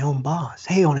to be my own boss.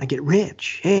 Hey, I want to get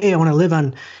rich. Hey, I want to live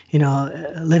in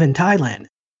Thailand.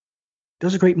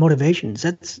 Those are great motivations.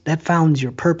 That founds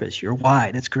your purpose, your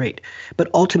why. That's great. But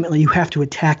ultimately, you have to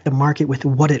attack the market with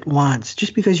what it wants.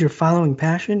 Just because you're following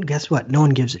passion, guess what? No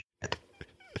one gives a shit.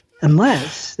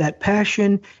 Unless that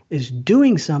passion is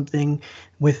doing something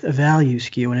with a value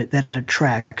skew in it that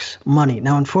attracts money.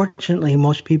 Now, unfortunately,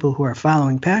 most people who are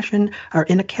following passion are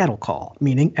in a cattle call,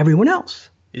 meaning everyone else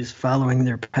is following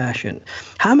their passion.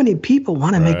 How many people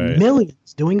want to make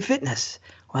millions doing fitness?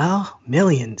 Well,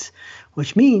 millions.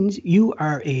 Which means you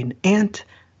are an ant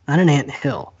on an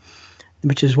anthill,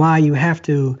 which is why you have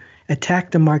to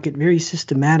attack the market very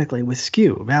systematically with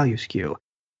skew, value skew.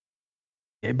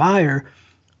 A buyer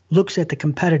looks at the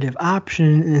competitive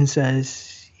option and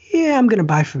says, yeah, I'm going to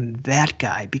buy from that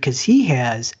guy because he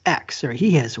has X, or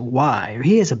he has Y, or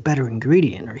he has a better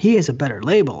ingredient, or he has a better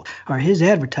label, or his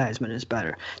advertisement is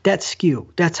better. That's skew.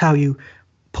 That's how you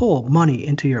pull money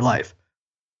into your life.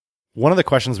 One of the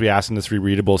questions we asked in this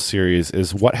Rereadable series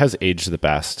is, what has aged the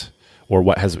best, or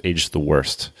what has aged the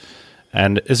worst?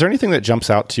 And is there anything that jumps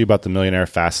out to you about the Millionaire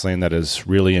Fastlane that has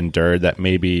really endured that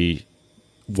maybe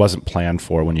wasn't planned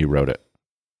for when you wrote it?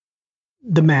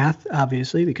 The math,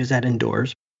 obviously, because that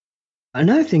endures.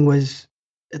 Another thing was,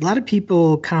 a lot of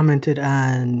people commented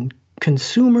on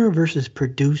consumer versus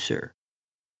producer,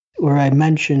 where I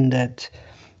mentioned that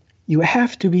you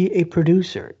have to be a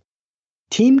producer.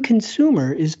 Team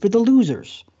consumer is for the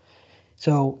losers.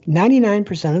 So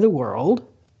 99% of the world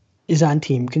is on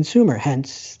team consumer,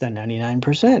 hence the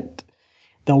 99%.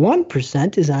 The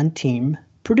 1% is on team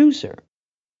producer.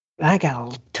 I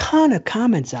got a ton of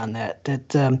comments on that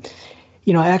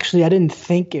actually I didn't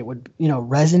think it would,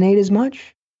 resonate as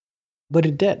much, but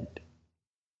it did.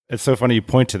 It's so funny you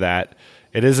point to that.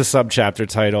 It is a subchapter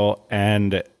title,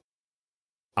 and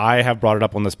I have brought it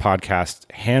up on this podcast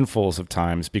handfuls of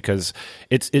times because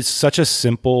it's such a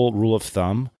simple rule of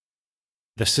thumb.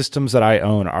 The systems that I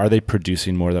own, are they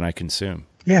producing more than I consume?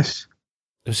 Yes.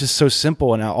 It was just so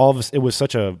simple, and all of this, it was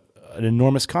such an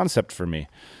enormous concept for me.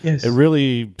 Yes. It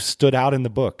really stood out in the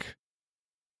book.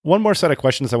 One more set of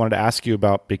questions I wanted to ask you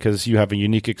about, because you have a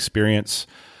unique experience.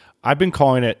 I've been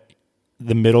calling it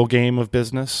the middle game of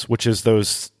business, which is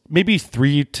those maybe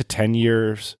 3 to 10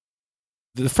 years.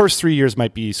 The first 3 years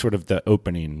might be sort of the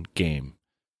opening game.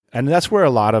 And that's where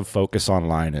a lot of focus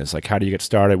online is. Like, how do you get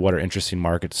started? What are interesting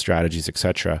market strategies,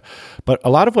 etc. But a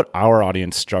lot of what our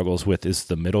audience struggles with is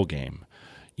the middle game.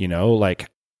 Like,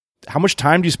 how much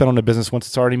time do you spend on a business once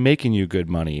it's already making you good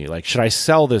money? Like, should I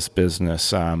sell this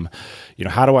business?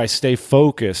 How do I stay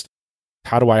focused?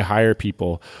 How do I hire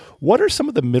people? What are some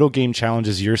of the middle game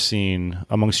challenges you're seeing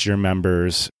amongst your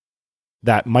members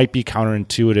that might be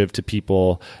counterintuitive to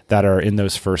people that are in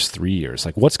those first 3 years?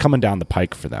 Like, what's coming down the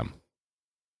pike for them?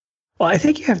 Well, I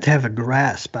think you have to have a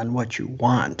grasp on what you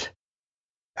want.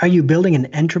 Are you building an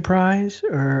enterprise,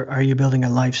 or are you building a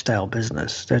lifestyle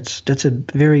business? That's a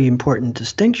very important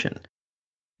distinction.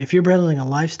 If you're building a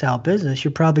lifestyle business,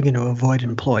 you're probably going to avoid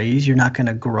employees. You're not going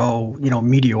to grow,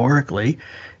 meteorically,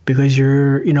 because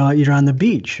you're on the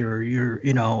beach, or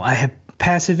I have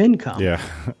passive income. Yeah.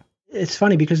 It's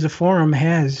funny because the forum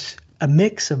has a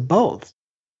mix of both.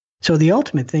 So the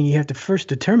ultimate thing you have to first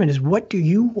determine is, what do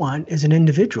you want as an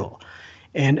individual?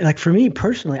 And like for me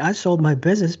personally, I sold my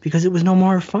business because it was no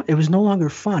more fun. It was no longer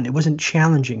fun. It wasn't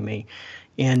challenging me.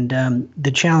 And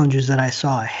the challenges that I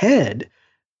saw ahead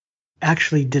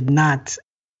actually did not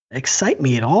excite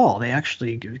me at all. They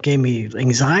actually gave me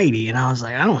anxiety, and I was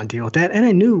like, I don't want to deal with that. And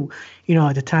I knew,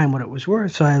 at the time what it was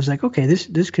worth. So I was like, okay,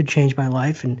 this could change my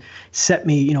life and set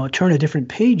me, turn a different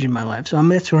page in my life. So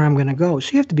that's where I'm going to go.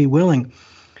 So you have to be willing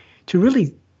to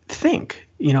really think,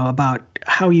 about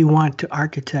how you want to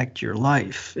architect your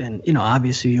life. And,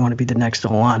 obviously you want to be the next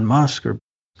Elon Musk or,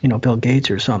 Bill Gates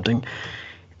or something.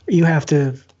 You have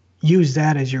to use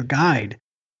that as your guide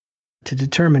to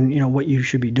determine, what you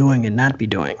should be doing and not be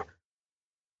doing.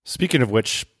 Speaking of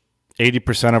which,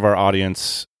 80% of our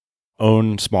audience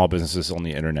own small businesses on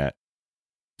the internet.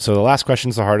 So the last question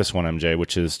is the hardest one, MJ,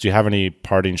 which is, do you have any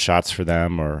parting shots for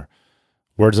them or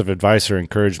words of advice or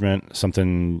encouragement,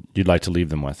 something you'd like to leave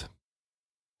them with?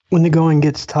 When the going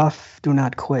gets tough, do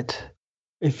not quit.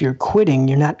 If you're quitting,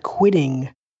 you're not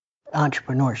quitting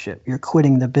entrepreneurship. You're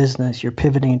quitting the business. You're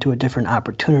pivoting into a different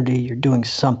opportunity. You're doing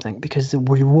something, because the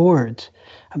rewards,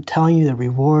 I'm telling you, the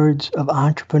rewards of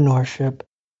entrepreneurship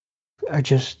are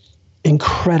just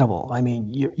incredible. I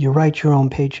mean, you write your own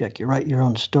paycheck. You write your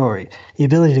own story. The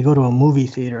ability to go to a movie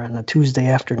theater on a Tuesday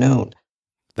afternoon.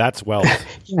 That's wealth.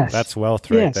 Yes. That's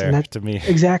wealth right there to me.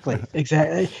 Exactly.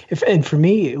 And for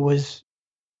me, it was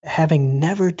having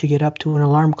never to get up to an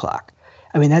alarm clock.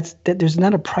 I mean, there's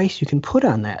not a price you can put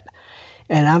on that.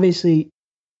 And obviously,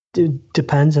 it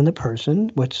depends on the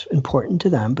person, what's important to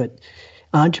them. But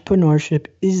entrepreneurship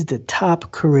is the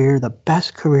top career, the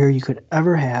best career you could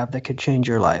ever have that could change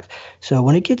your life. So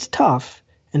when it gets tough,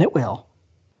 and it will,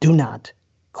 do not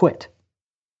quit.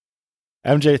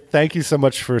 MJ, thank you so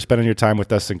much for spending your time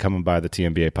with us and coming by the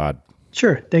TMBA pod.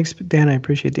 Sure. Thanks, Dan. I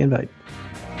appreciate the invite.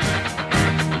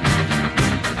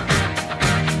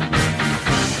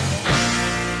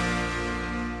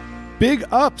 Big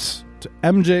ups to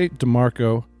MJ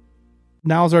DeMarco.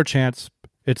 Now's our chance.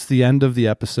 It's the end of the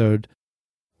episode.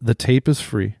 The tape is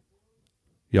free.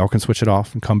 Y'all can switch it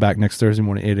off and come back next Thursday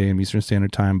morning, 8 a.m. Eastern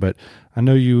Standard Time. But I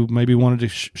know you maybe wanted to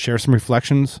share some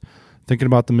reflections, thinking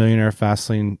about the Millionaire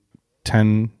Fastlane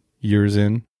 10 years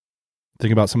in,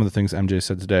 thinking about some of the things MJ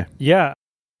said today. Yeah.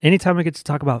 Anytime I get to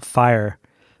talk about fire,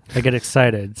 I get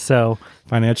excited. So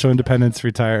financial independence,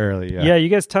 retire early. Yeah, you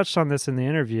guys touched on this in the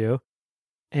interview.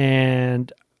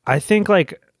 And I think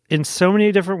in so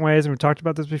many different ways, and we talked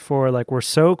about this before, we're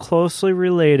so closely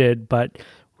related, but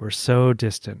we're so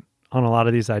distant on a lot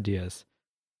of these ideas.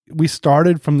 We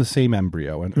started from the same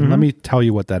embryo, and let me tell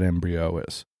you what that embryo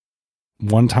is.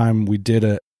 One time we did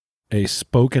a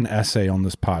spoken essay on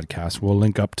this podcast. We'll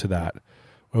link up to that.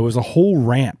 It was a whole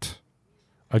rant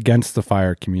against the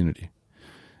FIRE community.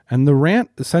 And the rant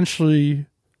essentially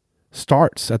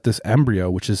starts at this embryo,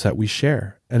 which is that we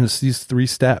share. And it's these 3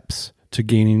 steps to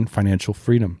gaining financial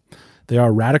freedom. They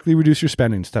are radically reduce your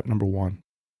spending, step number 1.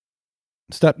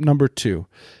 Step number 2,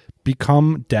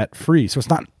 become debt free. So it's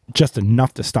not just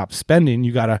enough to stop spending.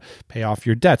 You got to pay off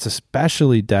your debts,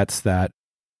 especially debts that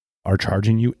are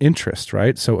charging you interest,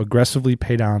 right? So aggressively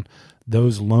pay down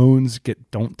those loans.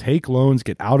 Don't take loans,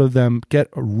 get out of them, get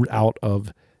out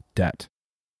of debt.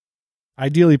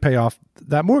 Ideally pay off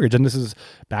that mortgage. And this is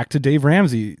back to Dave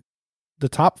Ramsey, the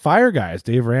top FIRE guys,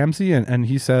 Dave Ramsey. And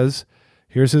he says,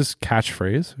 here's his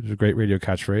catchphrase, which is a great radio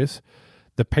catchphrase.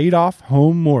 The paid off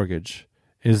home mortgage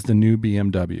is the new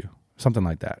BMW, something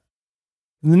like that.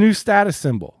 The new status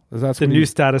symbol. That's the new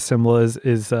status symbol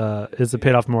is a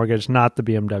paid off mortgage, not the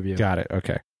BMW. Got it.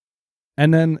 Okay.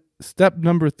 And then step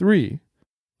number 3,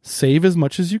 save as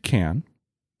much as you can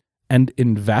and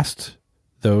invest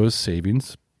those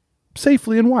savings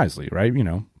safely and wisely, right?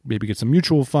 Maybe get some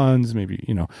mutual funds, maybe,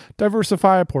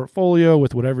 diversify a portfolio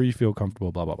with whatever you feel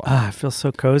comfortable, blah, blah, blah. I feel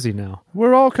so cozy now.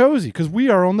 We're all cozy because we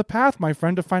are on the path, my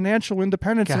friend, to financial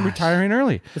independence and retiring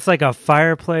early. It's like a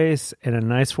fireplace and a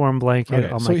nice warm blanket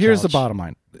on my So here's couch. the bottom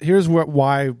line. Here's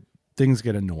why things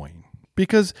get annoying.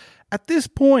 Because at this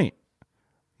point,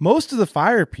 most of the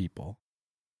FIRE people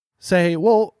say,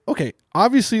 well, okay,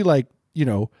 obviously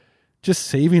just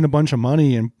saving a bunch of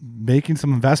money and making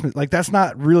some investment, that's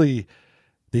not really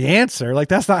the answer.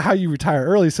 That's not how you retire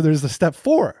early. So there's the step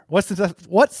 4. What's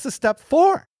the step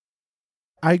 4?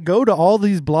 I go to all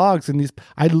these blogs and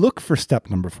I look for step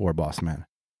number 4, boss man.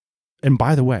 And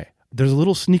by the way, there's a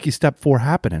little sneaky step 4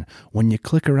 happening. When you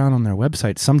click around on their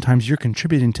website, sometimes you're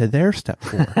contributing to their step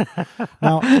 4.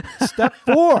 Now, step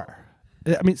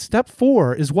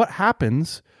 4 is what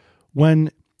happens when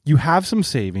you have some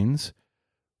savings,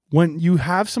 when you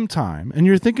have some time and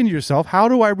you're thinking to yourself, how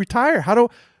do I retire? How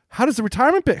does the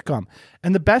retirement bit come?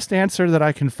 And the best answer that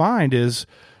I can find is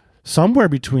somewhere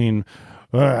between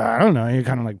I don't know. You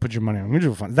kind of like put your money in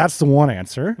mutual funds. That's the one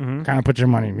answer. Kind of put your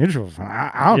money in mutual funds.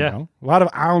 I don't know. A lot of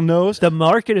I don't knows. The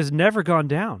market has never gone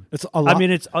down. It's a lot. I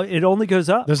mean, it only goes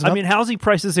up. I mean, housing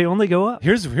prices, they only go up.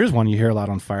 Here's one you hear a lot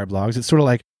on fire blogs. It's sort of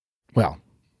like, well,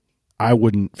 I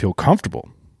wouldn't feel comfortable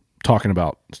talking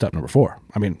about step number 4.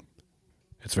 I mean,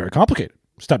 it's very complicated.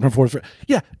 Step number 4 is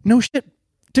no shit.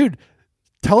 Dude,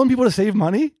 telling people to save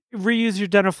money? Reuse your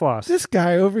dental floss. This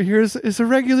guy over here is a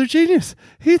regular genius.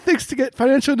 He thinks to get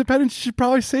financial independence, you should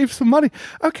probably save some money.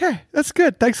 Okay, that's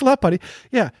good. Thanks a lot, buddy.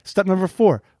 Yeah, step number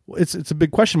 4. It's a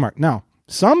big question mark. Now,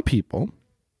 some people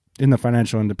in the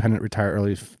financial independent retire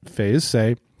early phase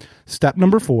say step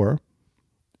number 4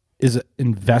 is an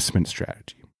investment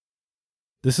strategy.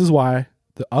 This is why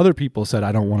the other people said,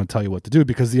 I don't want to tell you what to do,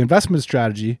 because the investment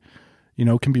strategy,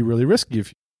 can be really risky.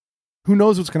 Who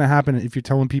knows what's going to happen if you're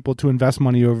telling people to invest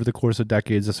money over the course of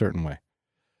decades a certain way?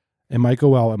 It might go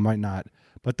well, it might not.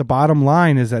 But the bottom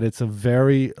line is that it's a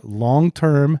very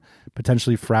long-term,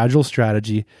 potentially fragile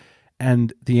strategy.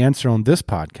 And the answer on this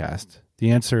podcast,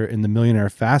 the answer in the Millionaire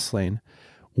Fast Lane,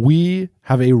 we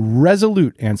have a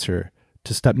resolute answer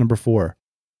to step number 4.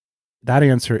 That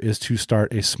answer is to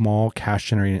start a small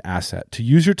cash-generating asset, to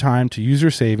use your time, to use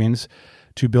your savings,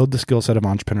 to build the skill set of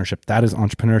entrepreneurship. That is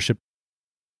entrepreneurship.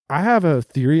 I have a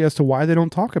theory as to why they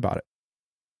don't talk about it.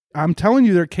 I'm telling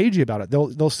you, they're cagey about it.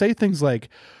 They'll say things like,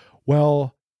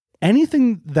 well,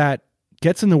 anything that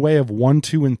gets in the way of 1,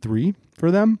 2, and 3 for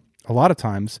them, a lot of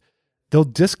times, they'll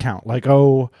discount. Like,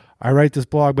 oh, I write this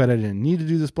blog, but I didn't need to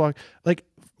do this blog. Like,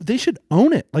 they should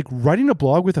own it. Like, writing a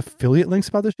blog with affiliate links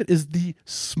about this shit is the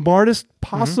smartest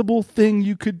possible thing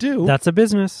you could do. That's a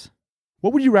business.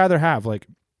 What would you rather have? Like,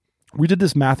 we did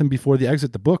this math in Before the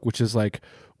Exit, the book, which is like,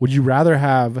 would you rather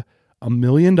have $1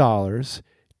 million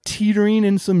teetering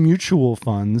in some mutual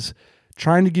funds,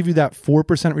 trying to give you that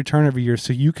 4% return every year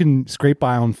so you can scrape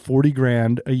by on 40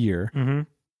 grand a year,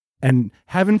 and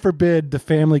heaven forbid the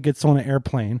family gets on an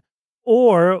airplane?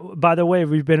 Or, by the way,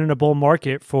 we've been in a bull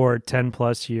market for 10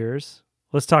 plus years.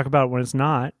 Let's talk about when it's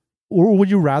not. Or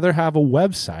would you rather have a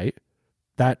website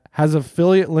that has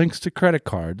affiliate links to credit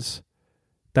cards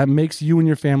that makes you and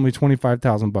your family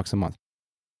 $25,000 a month?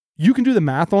 You can do the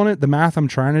math on it. The math I'm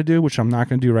trying to do, which I'm not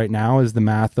going to do right now, is the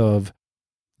math of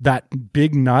that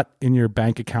big nut in your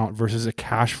bank account versus a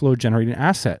cash flow generating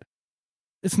asset.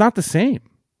 It's not the same,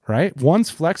 right?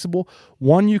 One's flexible,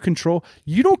 one you control.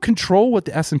 You don't control what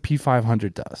the S&P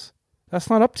 500 does. That's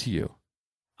not up to you.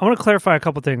 I want to clarify a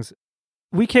couple things.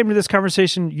 We came to this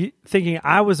conversation thinking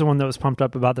I was the one that was pumped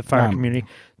up about the FIRE community.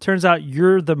 Turns out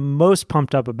you're the most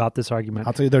pumped up about this argument.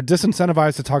 I'll tell you, they're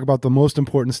disincentivized to talk about the most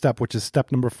important step, which is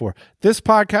step number 4. This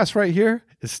podcast right here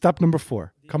is step number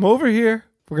 4. Come over here.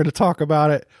 We're going to talk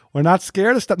about it. We're not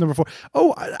scared of step number 4.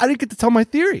 Oh, I didn't get to tell my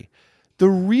theory. The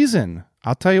reason,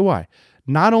 I'll tell you why.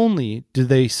 Not only do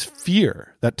they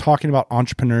fear that talking about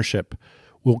entrepreneurship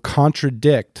will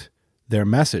contradict their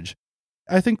message,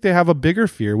 I think they have a bigger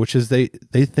fear, which is they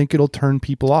think it'll turn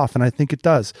people off. And I think it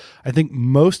does. I think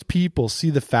most people see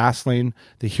the fast lane,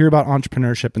 they hear about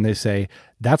entrepreneurship, and they say,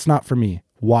 that's not for me.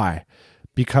 Why?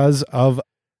 Because of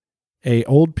an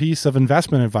old piece of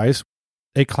investment advice,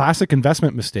 a classic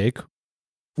investment mistake,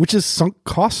 which is sunk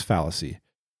cost fallacy.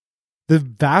 The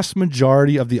vast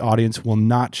majority of the audience will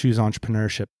not choose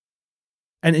entrepreneurship.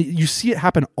 And you see it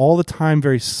happen all the time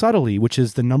very subtly, which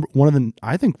is one of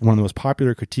the most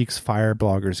popular critiques FIRE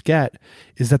bloggers get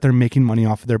is that they're making money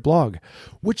off of their blog,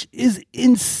 which is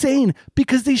insane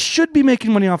because they should be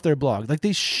making money off their blog. Like,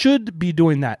 they should be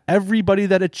doing that. Everybody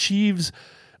that achieves,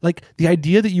 like, the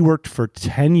idea that you worked for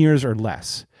 10 years or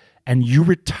less and you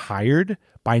retired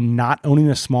by not owning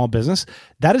a small business,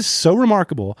 that is so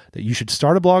remarkable that you should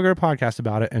start a blog or a podcast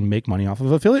about it and make money off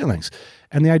of affiliate links.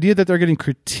 And the idea that they're getting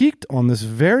critiqued on this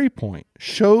very point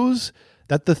shows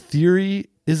that the theory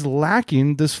is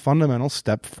lacking this fundamental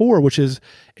step 4, which is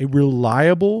a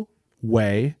reliable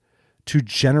way to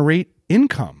generate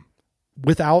income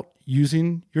without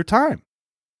using your time.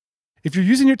 If you're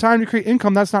using your time to create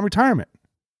income, that's not retirement.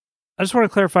 I just want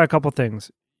to clarify a couple things.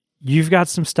 You've got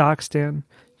some stocks, Dan.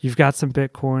 You've got some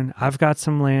Bitcoin. I've got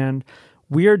some land.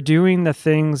 We are doing the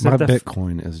things that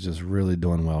Bitcoin is just really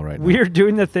doing well right now. We are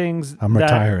doing the things I'm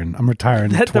retiring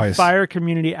that twice. The FIRE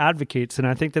community advocates, and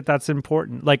I think that that's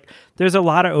important. Like, there's a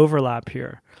lot of overlap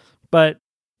here, but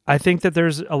I think that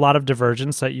there's a lot of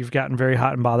divergence that you've gotten very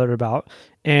hot and bothered about.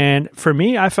 And for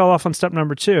me, I fell off on step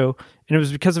number 2, and it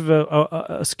was because of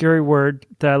a scary word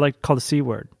that I like to call the C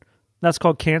word. That's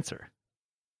called cancer.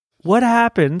 What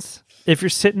happens if you're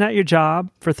sitting at your job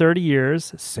for 30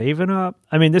 years, saving up?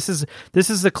 I mean, this is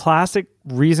the classic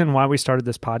reason why we started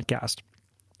this podcast.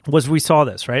 was we saw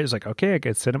this, right? It was like, okay, I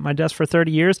could sit at my desk for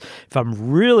 30 years. If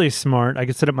I'm really smart, I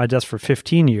could sit at my desk for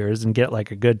 15 years and get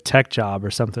like a good tech job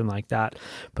or something like that.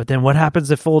 But then what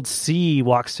happens if old C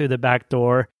walks through the back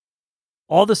door?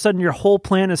 All of a sudden, your whole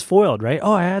plan is foiled, right?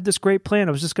 Oh, I had this great plan.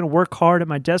 I was just going to work hard at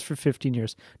my desk for 15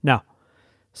 years. No.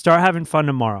 Start having fun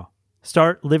tomorrow.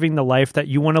 Start living the life that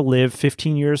you want to live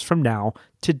 15 years from now,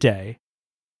 today.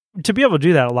 To be able to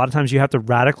do that, a lot of times you have to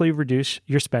radically reduce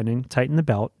your spending, tighten the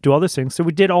belt, do all those things. So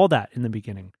we did all that in the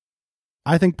beginning.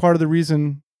 I think part of the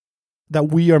reason that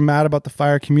we are mad about the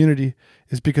FIRE community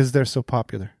is because they're so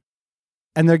popular.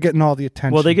 And they're getting all the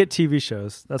attention. Well, they get TV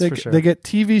shows, that's for sure. They get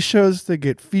TV shows, they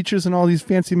get features in all these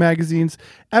fancy magazines.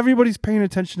 Everybody's paying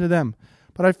attention to them.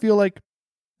 But I feel like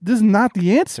this is not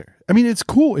the answer. I mean, it's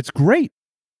cool, it's great.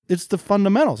 It's the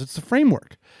fundamentals, it's the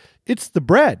framework. It's the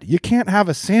bread. You can't have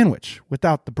a sandwich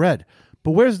without the bread.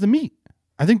 But where's the meat?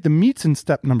 I think the meat's in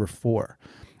step number 4.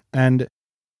 And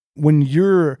when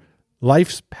your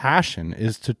life's passion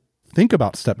is to think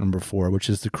about step number 4, which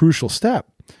is the crucial step,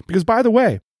 because by the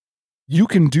way, you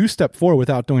can do step 4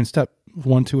 without doing step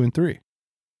 1, 2, and 3.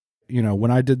 You know,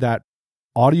 when I did that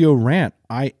audio rant,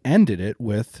 I ended it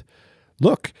with,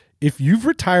 look, if you've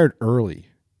retired early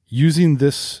using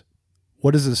this,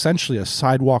 what is essentially a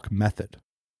sidewalk method,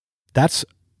 that's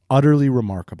utterly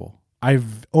remarkable.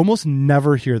 I've almost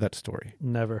never hear that story.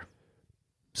 Never.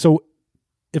 So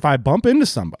if I bump into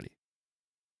somebody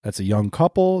that's a young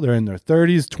couple, they're in their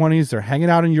 30s, 20s, they're hanging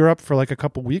out in Europe for like a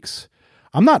couple weeks,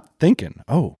 I'm not thinking,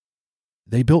 oh,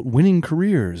 they built winning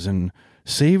careers and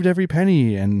saved every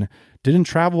penny and didn't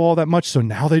travel all that much, so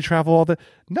now they travel all that.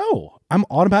 No, I'm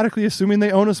automatically assuming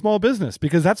they own a small business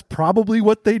because that's probably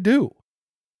what they do.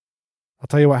 I'll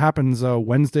tell you what happens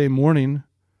Wednesday morning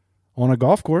on a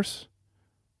golf course.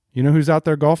 You know who's out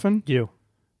there golfing? You.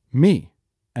 Me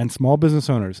and small business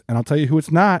owners. And I'll tell you who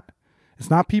it's not. It's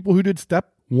not people who did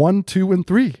step 1, 2, and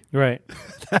 3. Right.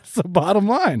 That's the bottom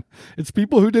line. It's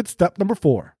people who did step number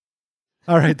 4.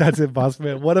 All right, that's it, boss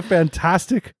man. What a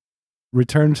fantastic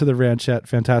return to the ranchette.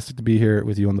 Fantastic to be here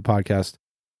with you on the podcast.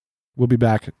 We'll be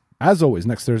back, as always,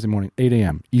 next Thursday morning, 8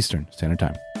 a.m. Eastern Standard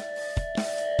Time.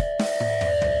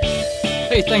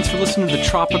 Hey, thanks for listening to the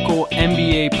Tropical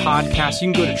MBA podcast.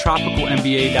 You can go to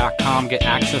tropicalmba.com, get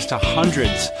access to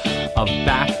hundreds of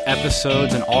back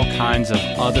episodes and all kinds of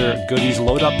other goodies.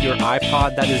 Load up your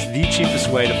iPod. That is the cheapest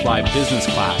way to fly business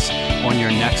class on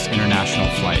your next international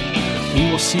flight. We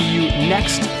will see you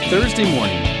next Thursday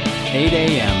morning, 8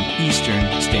 a.m.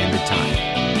 Eastern Standard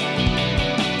Time.